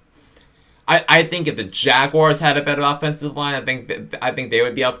Kappa. I think if the Jaguars had a better offensive line, I think they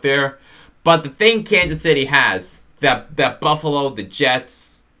would be up there. But the thing Kansas City has that Buffalo, the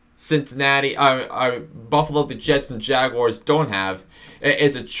Jets, Cincinnati, Buffalo, the Jets, and Jaguars don't have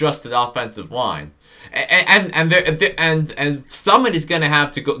is a trusted offensive line. And somebody's going to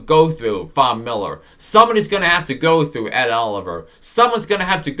have to go through Von Miller. Somebody's going to have to go through Ed Oliver. Someone's going to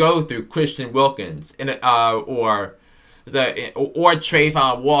have to go through Christian Wilkins or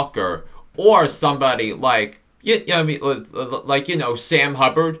Trayvon Walker, or somebody like Sam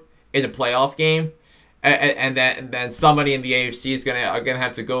Hubbard in a playoff game, and then somebody in the AFC is gonna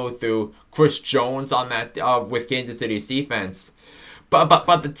have to go through Chris Jones on that with Kansas City's defense. But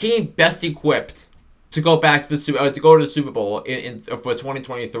the team best equipped to go back to the Super Bowl for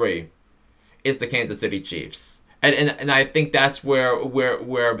 2023 is the Kansas City Chiefs, and I think that's where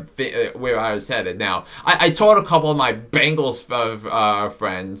I was headed. Now, I told a couple of my Bengals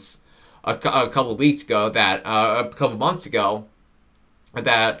friends a couple of weeks ago that a couple of months ago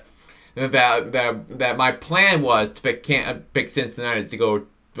that my plan was to pick Cincinnati to go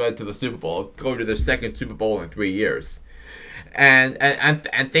to the Super Bowl, go to their second Super Bowl in 3 years.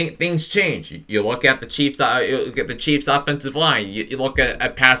 and things change. You look at the Chiefs. You look at the Chiefs' offensive line. You look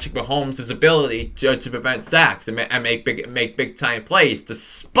at Patrick Mahomes' ability to prevent sacks and make big time plays,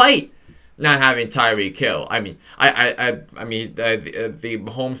 despite not having Tyreek Hill. I mean, the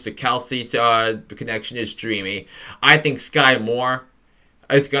Mahomes to Kelsey connection is dreamy. I think Sky Moore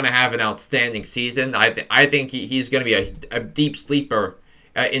is going to have an outstanding season. I think he's going to be a deep sleeper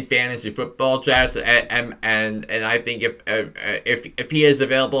in fantasy football drafts, and I think if he is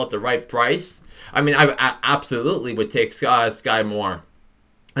available at the right price, I mean, I absolutely would take Sky Moore.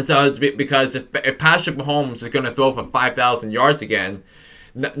 So it's because if Patrick Mahomes is going to throw for 5,000 yards again,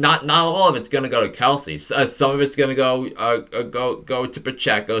 not all of it's going to go to Kelsey. Some of it's going to go to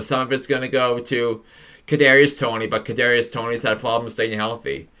Pacheco. Some of it's going to go to Kadarius Toney, but Kadarius Toney's had problems staying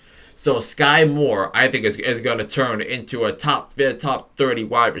healthy. So Sky Moore, I think, is going to turn into a top 30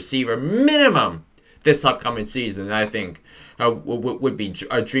 wide receiver minimum this upcoming season. And I think would be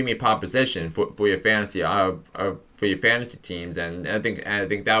a dreamy proposition for your fantasy teams. And I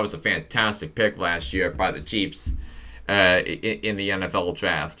think that was a fantastic pick last year by the Chiefs in the NFL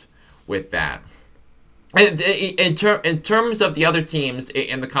draft with that. And in terms of the other teams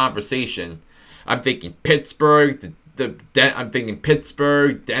in the conversation, I'm thinking Pittsburgh. I'm thinking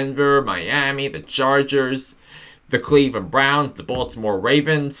Pittsburgh, Denver, Miami, the Chargers, the Cleveland Browns, the Baltimore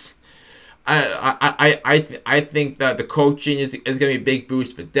Ravens. I think that the coaching is going to be a big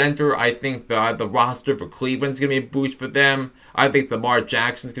boost for Denver. I think the roster for Cleveland is going to be a boost for them. I think Lamar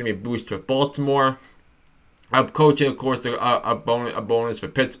Jackson is going to be a boost for Baltimore. Coaching, of course, a bonus for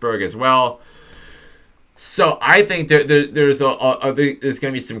Pittsburgh as well. So I think there's going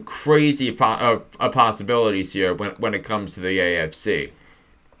to be some crazy possibilities here when it comes to the AFC.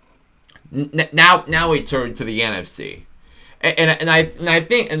 Now we turn to the NFC, and I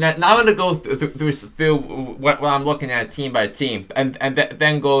think now I'm going to go through what I'm looking at team by team, and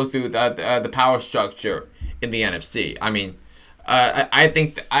then go through the power structure in the NFC. I mean, I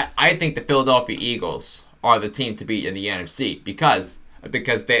think the Philadelphia Eagles are the team to beat in the NFC because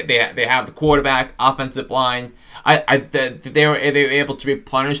they have the quarterback, offensive line. They were able to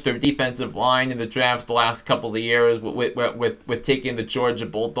replenish their defensive line in the drafts the last couple of years with taking the Georgia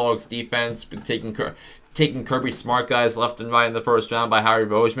Bulldogs defense, with taking Kirby Smart guys left and right in the first round by Harry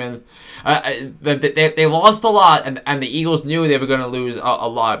Roseman. They lost a lot, and the Eagles knew they were going to lose a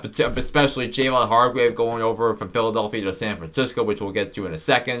lot, but especially Javon Hargrave going over from Philadelphia to San Francisco, which we'll get to in a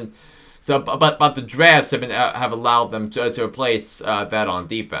second. So, but the drafts have allowed them to replace that on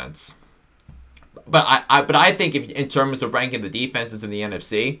defense. But I think in terms of ranking the defenses in the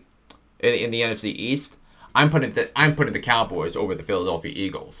NFC, in the NFC East, I'm putting the Cowboys over the Philadelphia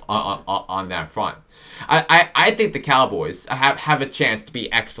Eagles on that front. I think the Cowboys have a chance to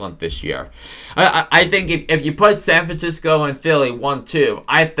be excellent this year. I think if you put San Francisco and Philly 1-2,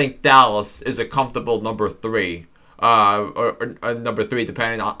 I think Dallas is a comfortable number 3. Or number 3,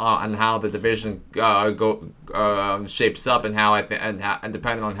 depending on how the division shapes up and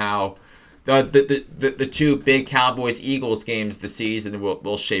depending on how the two big Cowboys-Eagles games this season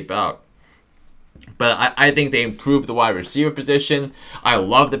will shape out. But I think they improved the wide receiver position. I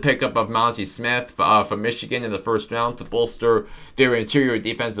love the pickup of Mozzie Smith from Michigan in the first round to bolster their interior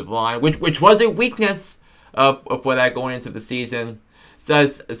defensive line, which was a weakness for that going into the season.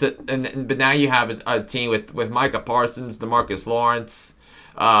 But now you have a team with Micah Parsons, DeMarcus Lawrence,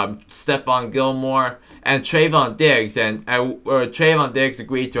 Stephon Gilmore, and Trayvon Diggs. And Trayvon Diggs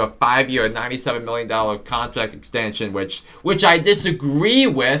agreed to a 5-year, $97 million contract extension, which I disagree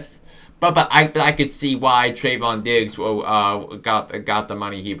with. But I could see why Trayvon Diggs got the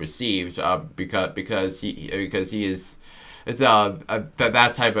money he received because he is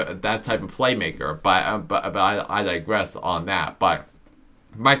that type of playmaker. But I digress on that. But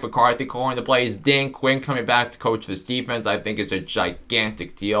Mike McCarthy calling the plays, Dan Quinn coming back to coach this defense, I think is a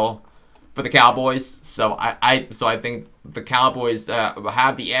gigantic deal for the Cowboys. So I think the Cowboys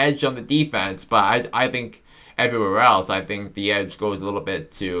have the edge on the defense, but I think everywhere else, I think the edge goes a little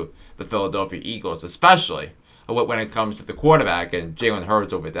bit to the Philadelphia Eagles, especially when it comes to the quarterback and Jalen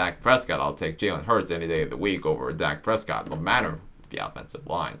Hurts over Dak Prescott. I'll take Jalen Hurts any day of the week over Dak Prescott, no matter the offensive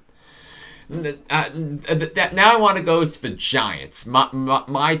line. Now I want to go to the Giants.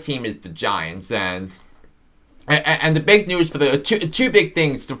 My team is the Giants, and the big news for the two big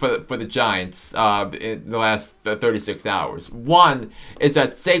things for the Giants in the last 36 hours. One is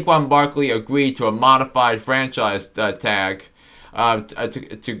that Saquon Barkley agreed to a modified franchise tag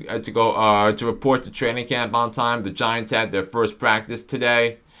to report to training camp on time. The Giants had their first practice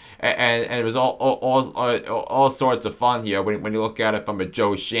today. And it was all sorts of fun here when you look at it from a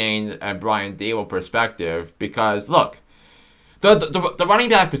Joe Schoen and Brian Dable perspective. Because, look, The running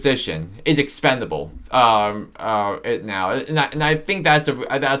back position is expendable now, and I think that's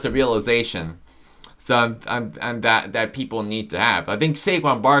a realization. So and that people need to have. I think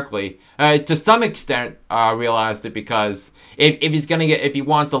Saquon Barkley, to some extent, realized it, because if he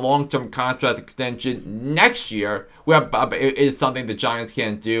wants a long-term contract extension next year, it is something the Giants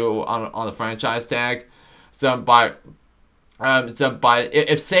can't do on the franchise tag. But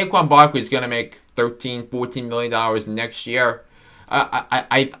if Saquon Barkley is going to make $13-14 million next year,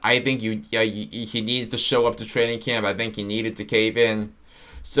 I think he needed to show up to training camp. I think he needed to cave in.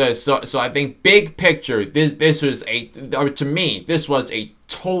 So I think big picture, this was to me, this was a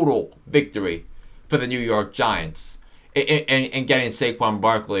total victory for the New York Giants in getting Saquon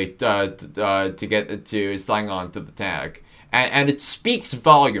Barkley to sign on to the tag, and it speaks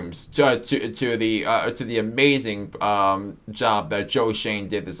volumes to the amazing job that Joe Schoen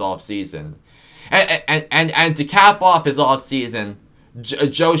did this offseason. And to cap off his offseason,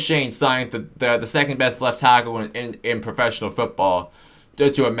 Joe Schoen signed the second best left tackle in professional football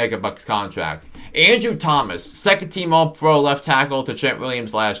to a megabucks contract. Andrew Thomas, second team All-Pro left tackle to Trent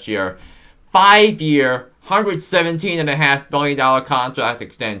Williams last year, 5-year, $117.5 million contract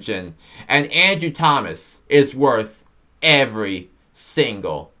extension, and Andrew Thomas is worth every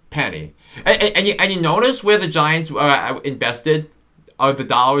single penny. And you notice where the Giants invested the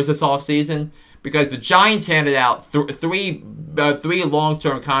dollars this offseason? Because the Giants handed out three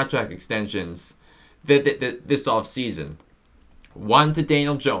long-term contract extensions this offseason. One to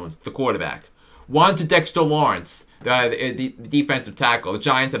Daniel Jones, the quarterback. One to Dexter Lawrence, the defensive tackle. The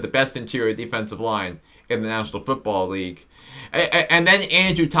Giants have the best interior defensive line in the National Football League. And then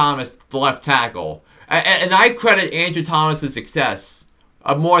Andrew Thomas, the left tackle. And I credit Andrew Thomas' success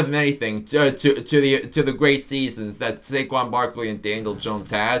more than anything to the great seasons that Saquon Barkley and Daniel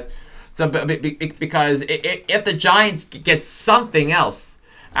Jones had. So because if the Giants get something else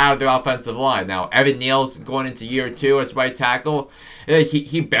out of their offensive line. Now, Evan Neal's going into year 2 as right tackle.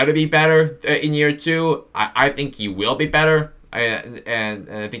 He better be better in year 2. I think he will be better, and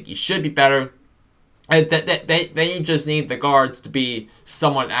I think he should be better. And they just need the guards to be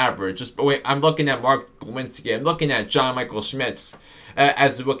somewhat average. I'm looking at Mark Glowinski. I'm looking at John Michael Schmitz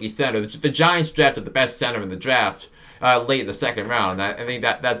as the rookie center. The Giants drafted the best center in the draft late in the second round. I think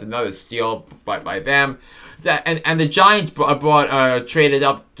that's another steal by them. And the Giants traded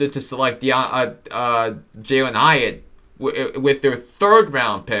up to select Jalen Hyatt with their third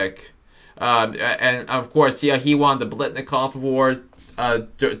round pick, and of course, he won the Blitnikoff Award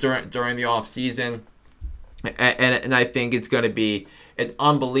during the offseason, and I think it's going to be an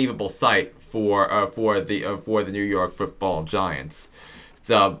unbelievable sight for the New York Football Giants.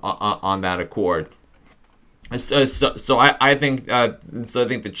 So on that accord. So I think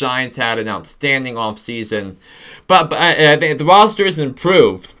the Giants had an outstanding offseason, but I think the roster is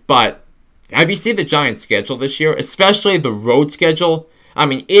improved. But have you seen the Giants' schedule this year, especially the road schedule? I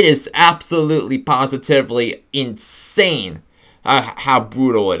mean, it is absolutely positively insane how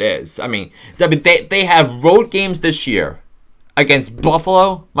brutal it is. I mean, they have road games this year against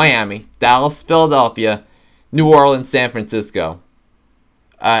Buffalo, Miami, Dallas, Philadelphia, New Orleans, San Francisco.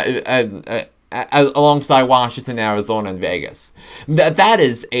 Alongside Washington, Arizona, and Vegas. That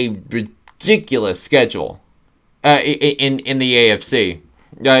is a ridiculous schedule in the AFC,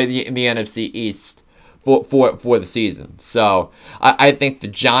 in the NFC East for the season. So I think the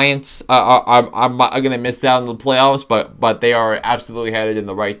Giants are going to miss out on the playoffs, but they are absolutely headed in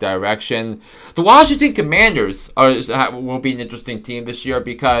the right direction. The Washington Commanders will be an interesting team this year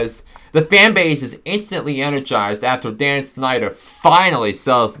because the fan base is instantly energized after Dan Snyder finally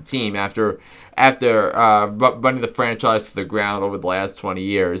sells the team after running the franchise to the ground over the last 20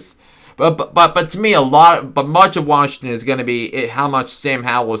 years. But to me, much of Washington is going to be how much Sam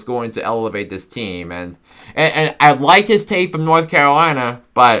Howell is going to elevate this team, and I like his take from North Carolina,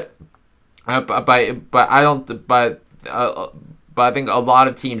 but I think a lot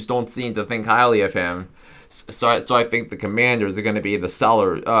of teams don't seem to think highly of him. So I think the Commanders are going to be the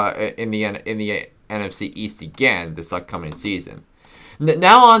seller in the NFC East again this upcoming season.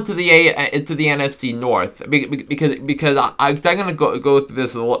 Now on to the NFC North, because I'm going to go through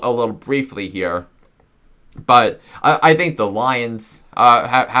this a little briefly here, but I think the Lions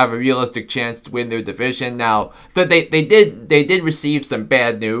have a realistic chance to win their division. Now they did receive some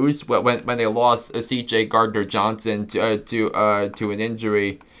bad news when they lost C.J. Gardner-Johnson to an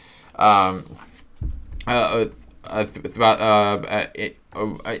injury in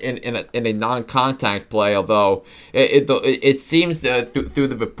a non-contact play, although it seems through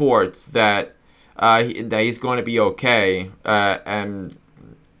the reports that he's going to be okay, and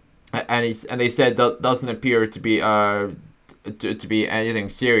they said doesn't appear to be to be anything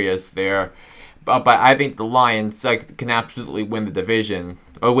serious there. But I think the Lions can absolutely win the division.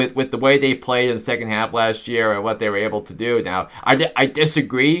 With the way they played in the second half last year and what they were able to do. Now, I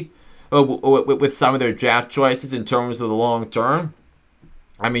disagree with some of their draft choices in terms of the long term.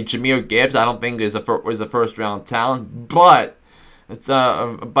 I mean, Jahmyr Gibbs, I don't think was a first round talent, but if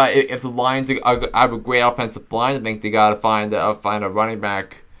the Lions have a great offensive line, I think they gotta find a running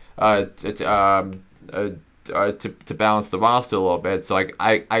back to balance the roster a little bit. So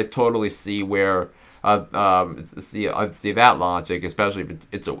I totally see where see that logic, especially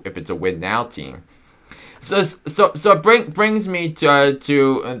if it's a win now team. So it brings me to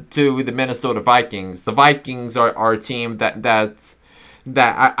the Minnesota Vikings. The Vikings are a team that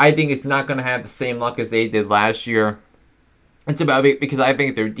I think is not going to have the same luck as they did last year. It's about because I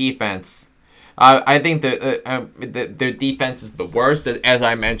think their defense. I think that their defense is the worst, as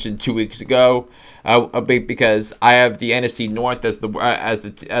I mentioned 2 weeks ago. Because I have the NFC North as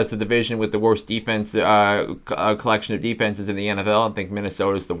the division with the worst defense collection of defenses in the NFL. I think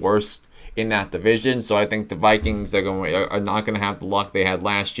Minnesota is the worst in that division. So I think the Vikings are not going to have the luck they had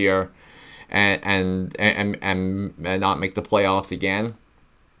last year, and not make the playoffs again.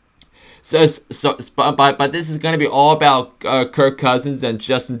 But this is going to be all about Kirk Cousins and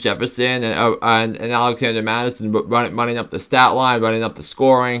Justin Jefferson and Alexander Madison running up the stat line, running up the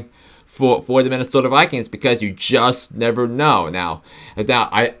scoring for the Minnesota Vikings, because you just never know. Now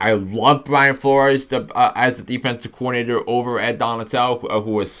I love Brian Flores as the defensive coordinator over Ed Donatell,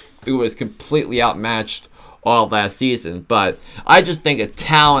 who was completely outmatched all last season. But I just think a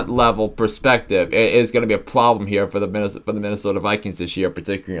talent level perspective is going to be a problem here for the Minnesota Vikings this year,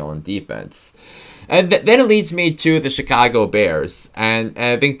 particularly on defense. And then it leads me to the Chicago Bears, and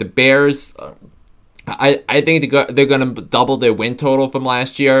I think the Bears. I think they're going to double their win total from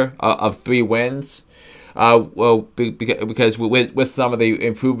last year of 3 wins. Because with some of the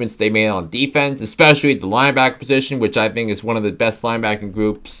improvements they made on defense, especially the linebacker position, which I think is one of the best linebacking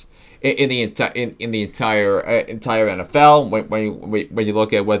groups in the entire NFL. When you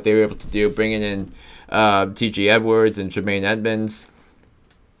look at what they were able to do, bringing in T.J. Edwards and Jermaine Edmonds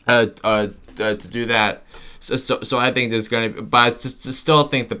to do that. So I think there's going to be, but I still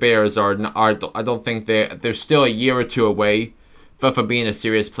think the Bears are I don't think they're still a year or two away from being a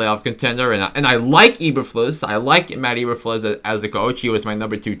serious playoff contender. And I like Eberflus. I like Matt Eberflus as a coach. He was my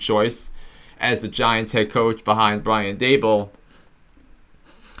number 2 choice as the Giants head coach behind Brian Daboll.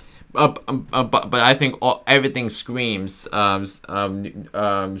 But I think everything screams Chicago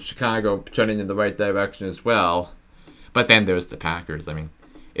turning in the right direction as well. But then there's the Packers. I mean,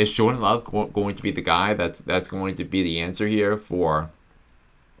 is Jordan Love going to be the guy that's going to be the answer here for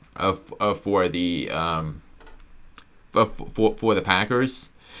the Packers?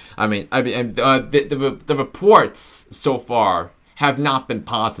 I mean, the reports so far have not been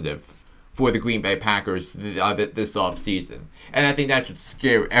positive for the Green Bay Packers this offseason, and I think that should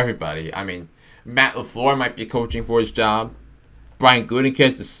scare everybody. I mean, Matt LaFleur might be coaching for his job. Brian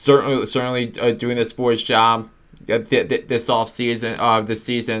Gutekunst is certainly doing this for his job this offseason, this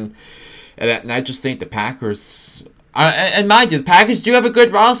season, and I just think the Packers. And mind you, the Packers do have a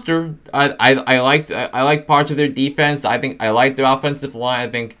good roster. I like parts of their defense. I think I like their offensive line.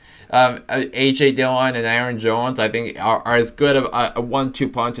 I think A.J. Dillon and Aaron Jones, I think, are as good of a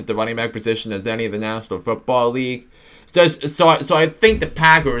 1-2 punch at the running back position as any of the National Football League. So I think the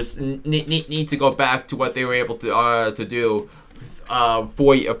Packers need to go back to what they were able to do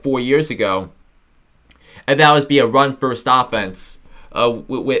 4 years ago, and that was be a run-first offense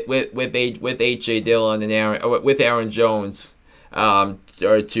with A.J. Dillon and with Aaron Jones,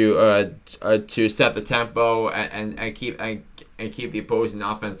 to set the tempo and keep the opposing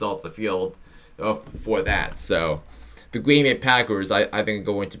offense off the field for that. So the Green Bay Packers, I think, are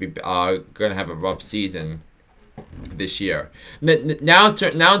going to be going to have a rough season this year. Now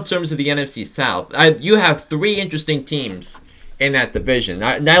in terms of the NFC South, you have 3 interesting teams in that division.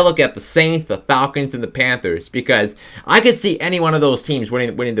 Now look at the Saints, the Falcons, and the Panthers, because I could see any one of those teams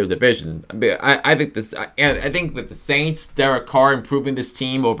winning their division. I think with the Saints, Derek Carr improving this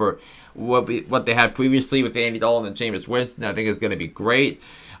team over what they had previously with Andy Dalton and Jameis Winston, I think is going to be great.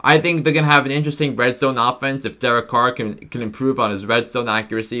 I think they're going to have an interesting red zone offense if Derek Carr can improve on his red zone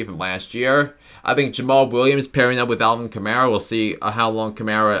accuracy from last year. I think Jamal Williams pairing up with Alvin Kamara, we'll see how long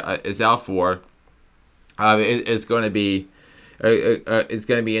Kamara is out for. It's going to be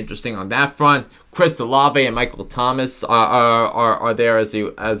interesting on that front. Chris Olave and Michael Thomas are there as a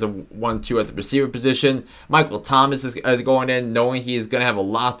 1-2 at the receiver position. Michael Thomas is going in knowing he is going to have a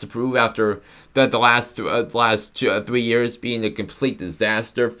lot to prove after the last 3 years being a complete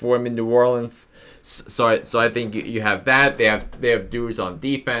disaster for him in New Orleans. So I think you have that. They have dudes on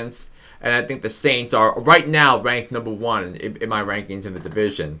defense, and I think the Saints are right now ranked number 1 in my rankings in the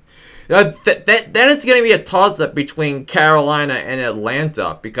division. Then it's going to be a toss-up between Carolina and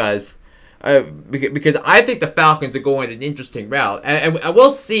Atlanta because I think the Falcons are going an interesting route, and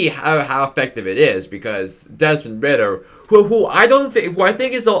we'll see how effective it is because Desmond Ridder, who I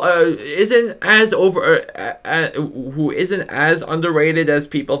think isn't as underrated as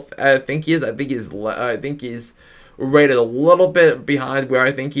people think he is. I think he's rated a little bit behind where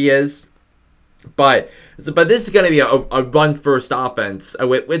I think he is, but this is going to be a run first offense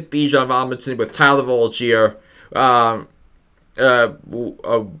with Bijan Robinson, with Tyler Allgeier. With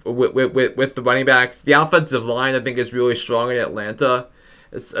the running backs, the offensive line I think is really strong in Atlanta,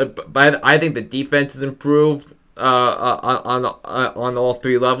 but I think the defense is improved on all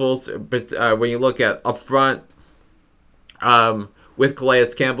 3 levels. But when you look at up front, with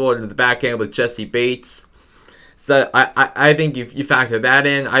Calais Campbell, and in the back end with Jesse Bates, so I think you factor that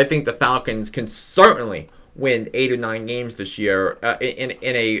in. I think the Falcons can certainly win 8 or 9 games this year in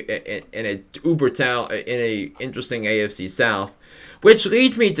a interesting AFC South, which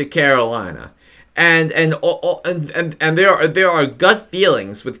leads me to Carolina, and there are gut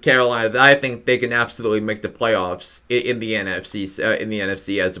feelings with Carolina that I think they can absolutely make the playoffs in the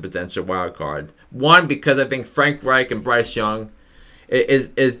NFC as a potential wild card. One, because I think Frank Reich and Bryce Young they're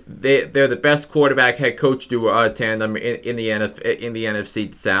the best quarterback head coach duo tandem in the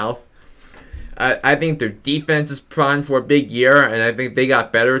NFC South. I think their defense is primed for a big year, and I think they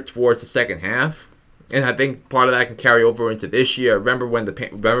got better towards the second half. And I think part of that can carry over into this year. Remember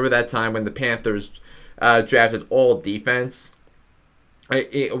that time when the Panthers drafted all defense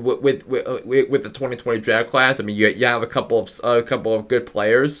with the 2020 draft class. I mean, you have a couple of good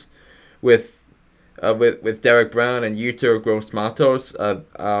players with Derek Brown and Yetur Gross-Matos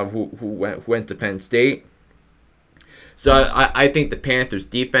who went to Penn State. So I think the Panthers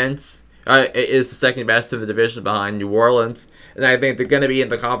defense is the second best in the division behind New Orleans, and I think they're going to be in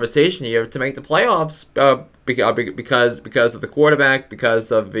the conversation here to make the playoffs because of the quarterback,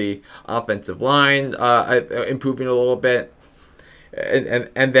 because of the offensive line improving a little bit,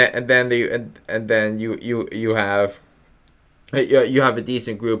 and then you have a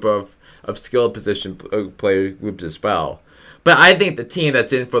decent group of skilled position player groups as well. But I think the team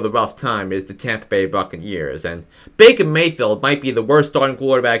that's in for the rough time is the Tampa Bay Buccaneers. And Baker Mayfield might be the worst starting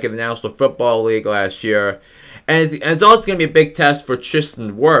quarterback in the National Football League last year. And it's also going to be a big test for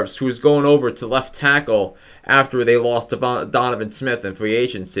Tristan Wirfs, who's going over to left tackle after they lost to Donovan Smith in free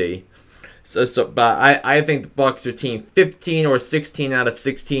agency. But I think the Bucs are team 15 or 16 out of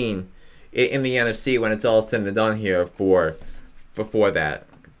 16 in the NFC when it's all said and done here for that.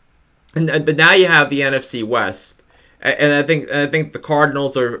 But now you have the NFC West. And I think the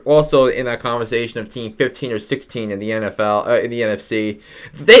Cardinals are also in that conversation of team 15 or 16 in the NFL, in the NFC.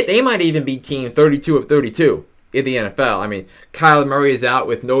 They might even be team 32 of 32 in the NFL. I mean, Kyler Murray is out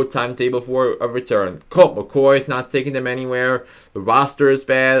with no timetable for a return. Colt McCoy is not taking them anywhere. The roster is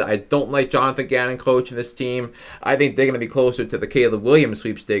bad. I don't like Jonathan Gannon coaching this team. I think they're going to be closer to the Caleb Williams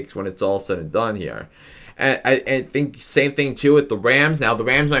sweepstakes when it's all said and done here. And I think same thing too with the Rams. Now the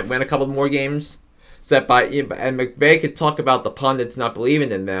Rams might win a couple more games. And McVay could talk about the pundits not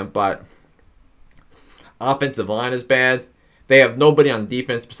believing in them, but offensive line is bad. They have nobody on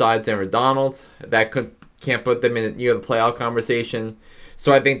defense besides Aaron Donald that can't put them in near the playoff conversation.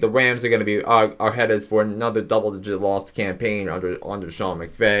 So I think the Rams are going to be are headed for another double-digit loss campaign under Sean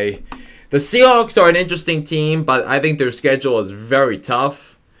McVay. The Seahawks are an interesting team, but I think their schedule is very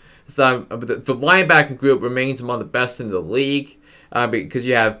tough. So the linebacking group remains among the best in the league. Because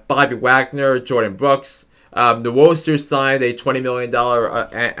you have Bobby Wagner, Jordan Brooks. The Roosters signed a $20 million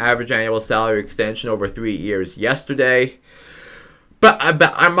average annual salary extension over 3 years yesterday. But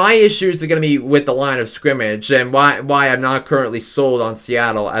my issues are going to be with the line of scrimmage and why I'm not currently sold on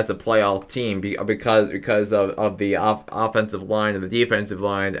Seattle as a playoff team because of the offensive line and the defensive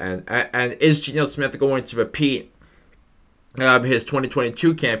line. And is Geno Smith going to repeat his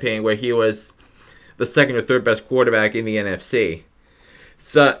 2022 campaign where he was the second or third best quarterback in the NFC?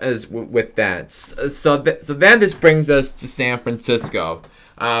 So then this brings us to San Francisco.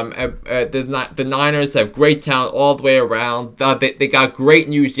 The Niners have great talent all the way around. They got great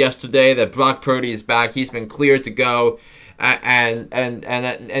news yesterday that Brock Purdy is back. He's been cleared to go,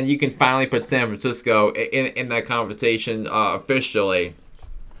 and you can finally put San Francisco in that conversation officially.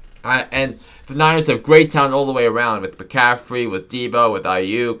 And the Niners have great talent all the way around with McCaffrey, with Debo, with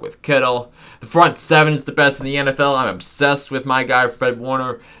Ayuk, with Kittle. The front seven is the best in the NFL. I'm obsessed with my guy, Fred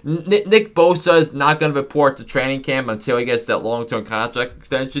Warner. Nick Bosa is not going to report to training camp until he gets that long-term contract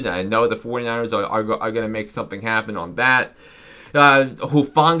extension. I know the 49ers are going to make something happen on that.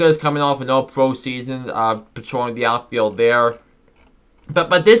 Hufanga is coming off an all-pro season, patrolling the outfield there.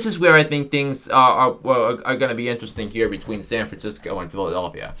 But this is where I think things are going to be interesting here between San Francisco and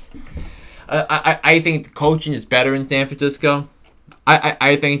Philadelphia. I think the coaching is better in San Francisco.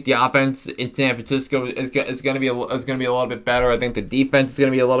 I think the offense in San Francisco is going to be a little bit better. I think the defense is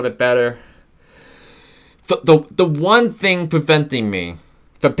going to be a little bit better. The one thing preventing me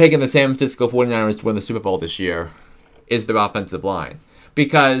from picking the San Francisco 49ers to win the Super Bowl this year is their offensive line,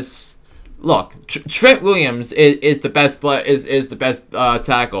 because look, Trent Williams is the best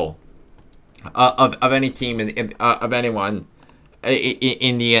tackle of any team of anyone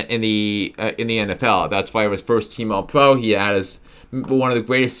in the NFL. That's why he was first team All Pro. He had one of the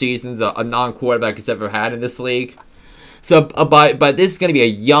greatest seasons a non-quarterback has ever had in this league. So, but this is going to be a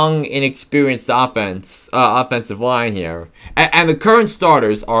young, inexperienced offensive line here, and the current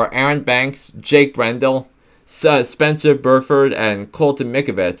starters are Aaron Banks, Jake Brendel, Spencer Burford, and Colton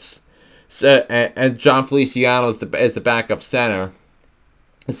Mikovits. And John Feliciano is the backup center.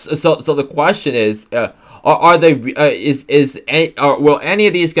 So the question is, will any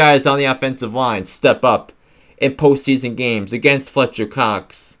of these guys on the offensive line step up in postseason games against Fletcher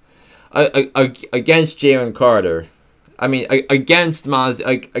Cox, against Jalen Carter? I mean, against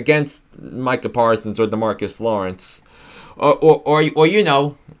Micah Parsons or DeMarcus Lawrence, or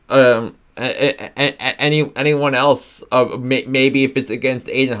anyone else? Maybe if it's against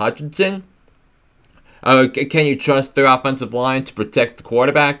Aiden Hutchinson, can you trust their offensive line to protect the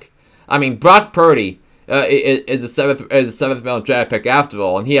quarterback? I mean, Brock Purdy is a seventh round draft pick after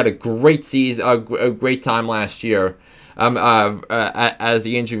all, and he had a great season, a great time last year, as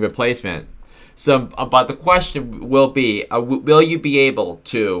the injury replacement. So, but the question will be, will you be able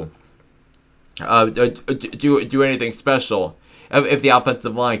to do anything special if the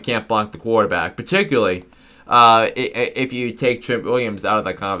offensive line can't block the quarterback, particularly if you take Trent Williams out of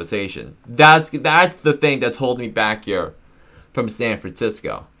that conversation? That's the thing that's holding me back here from San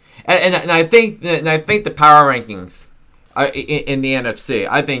Francisco. And I think the power rankings in the NFC.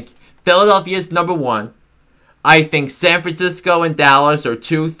 I think Philadelphia is number 1. I think San Francisco and Dallas are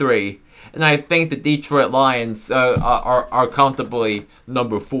 2, 3. And I think the Detroit Lions are comfortably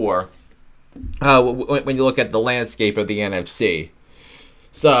number 4 when you look at the landscape of the NFC.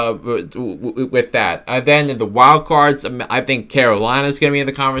 So with that, then in the wild cards, I think Carolina is going to be in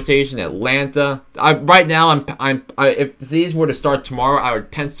the conversation. Atlanta. Right now, if these were to start tomorrow, I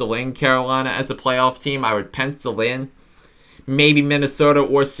would pencil in Carolina as a playoff team. I would pencil in maybe Minnesota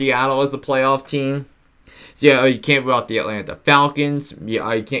or Seattle as a playoff team. So yeah, you can't rule out the Atlanta Falcons.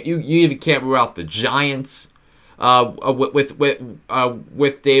 Yeah, you even can't rule out the Giants. With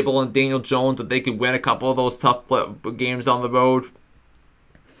Dable and Daniel Jones, that they could win a couple of those tough games on the road.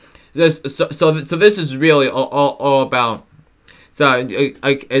 So this is really all about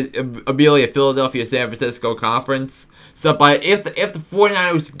really a Philadelphia San Francisco conference. So, but if the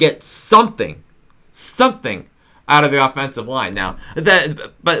 49ers get something out of the offensive line now,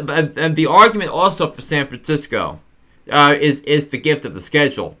 and the argument also for San Francisco is the gift of the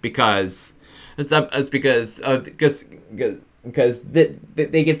schedule, because they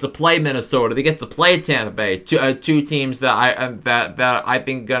get to play Minnesota, they get to play Tampa Bay, two teams that I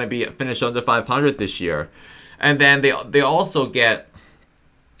think going to be finish under 500 this year, and then they also get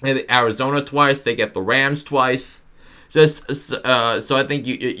Arizona twice, they get the Rams twice, so I think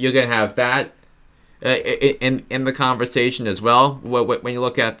you're going to have that in the conversation as well when you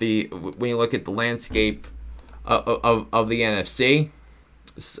look at the landscape of the NFC.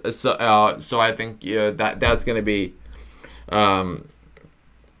 So I think that's going to be how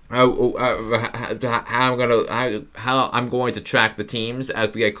I'm going to track the teams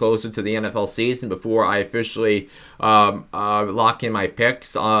as we get closer to the NFL season before I officially lock in my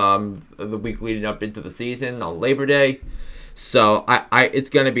picks the week leading up into the season on Labor Day. So it's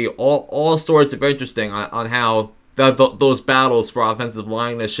going to be all sorts of interesting on how those battles for offensive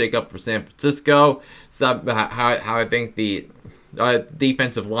line to shake up for San Francisco. So how I think the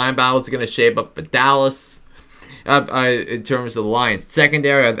defensive line battles are going to shape up for Dallas. In terms of the Lions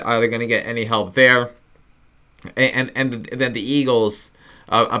secondary, are they going to get any help there? And then the Eagles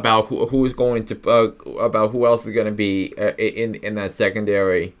about who's going to about who else is going to be in that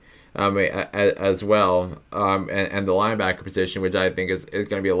secondary as well, and the linebacker position, which I think is going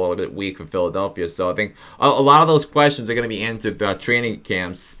to be a little bit weak for Philadelphia. So I think a lot of those questions are going to be answered throughout training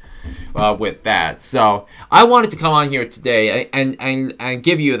camps. with that. So I wanted to come on here today and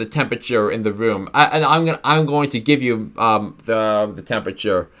give you the temperature in the room. I'm going to give you the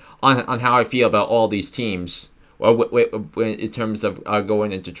temperature on how I feel about all these teams, in terms of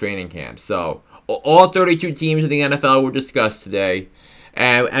going into training camp. So all 32 teams in the NFL were discussed today.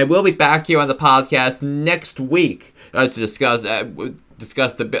 And we'll be back here on the podcast next week to discuss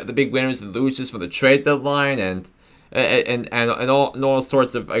the big winners and losers for the trade deadline and all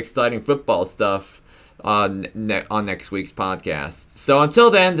sorts of exciting football stuff on next week's podcast. So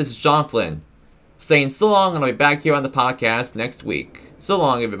until then, this is John Flynn saying so long, and I'll be back here on the podcast next week. So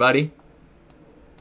long, everybody.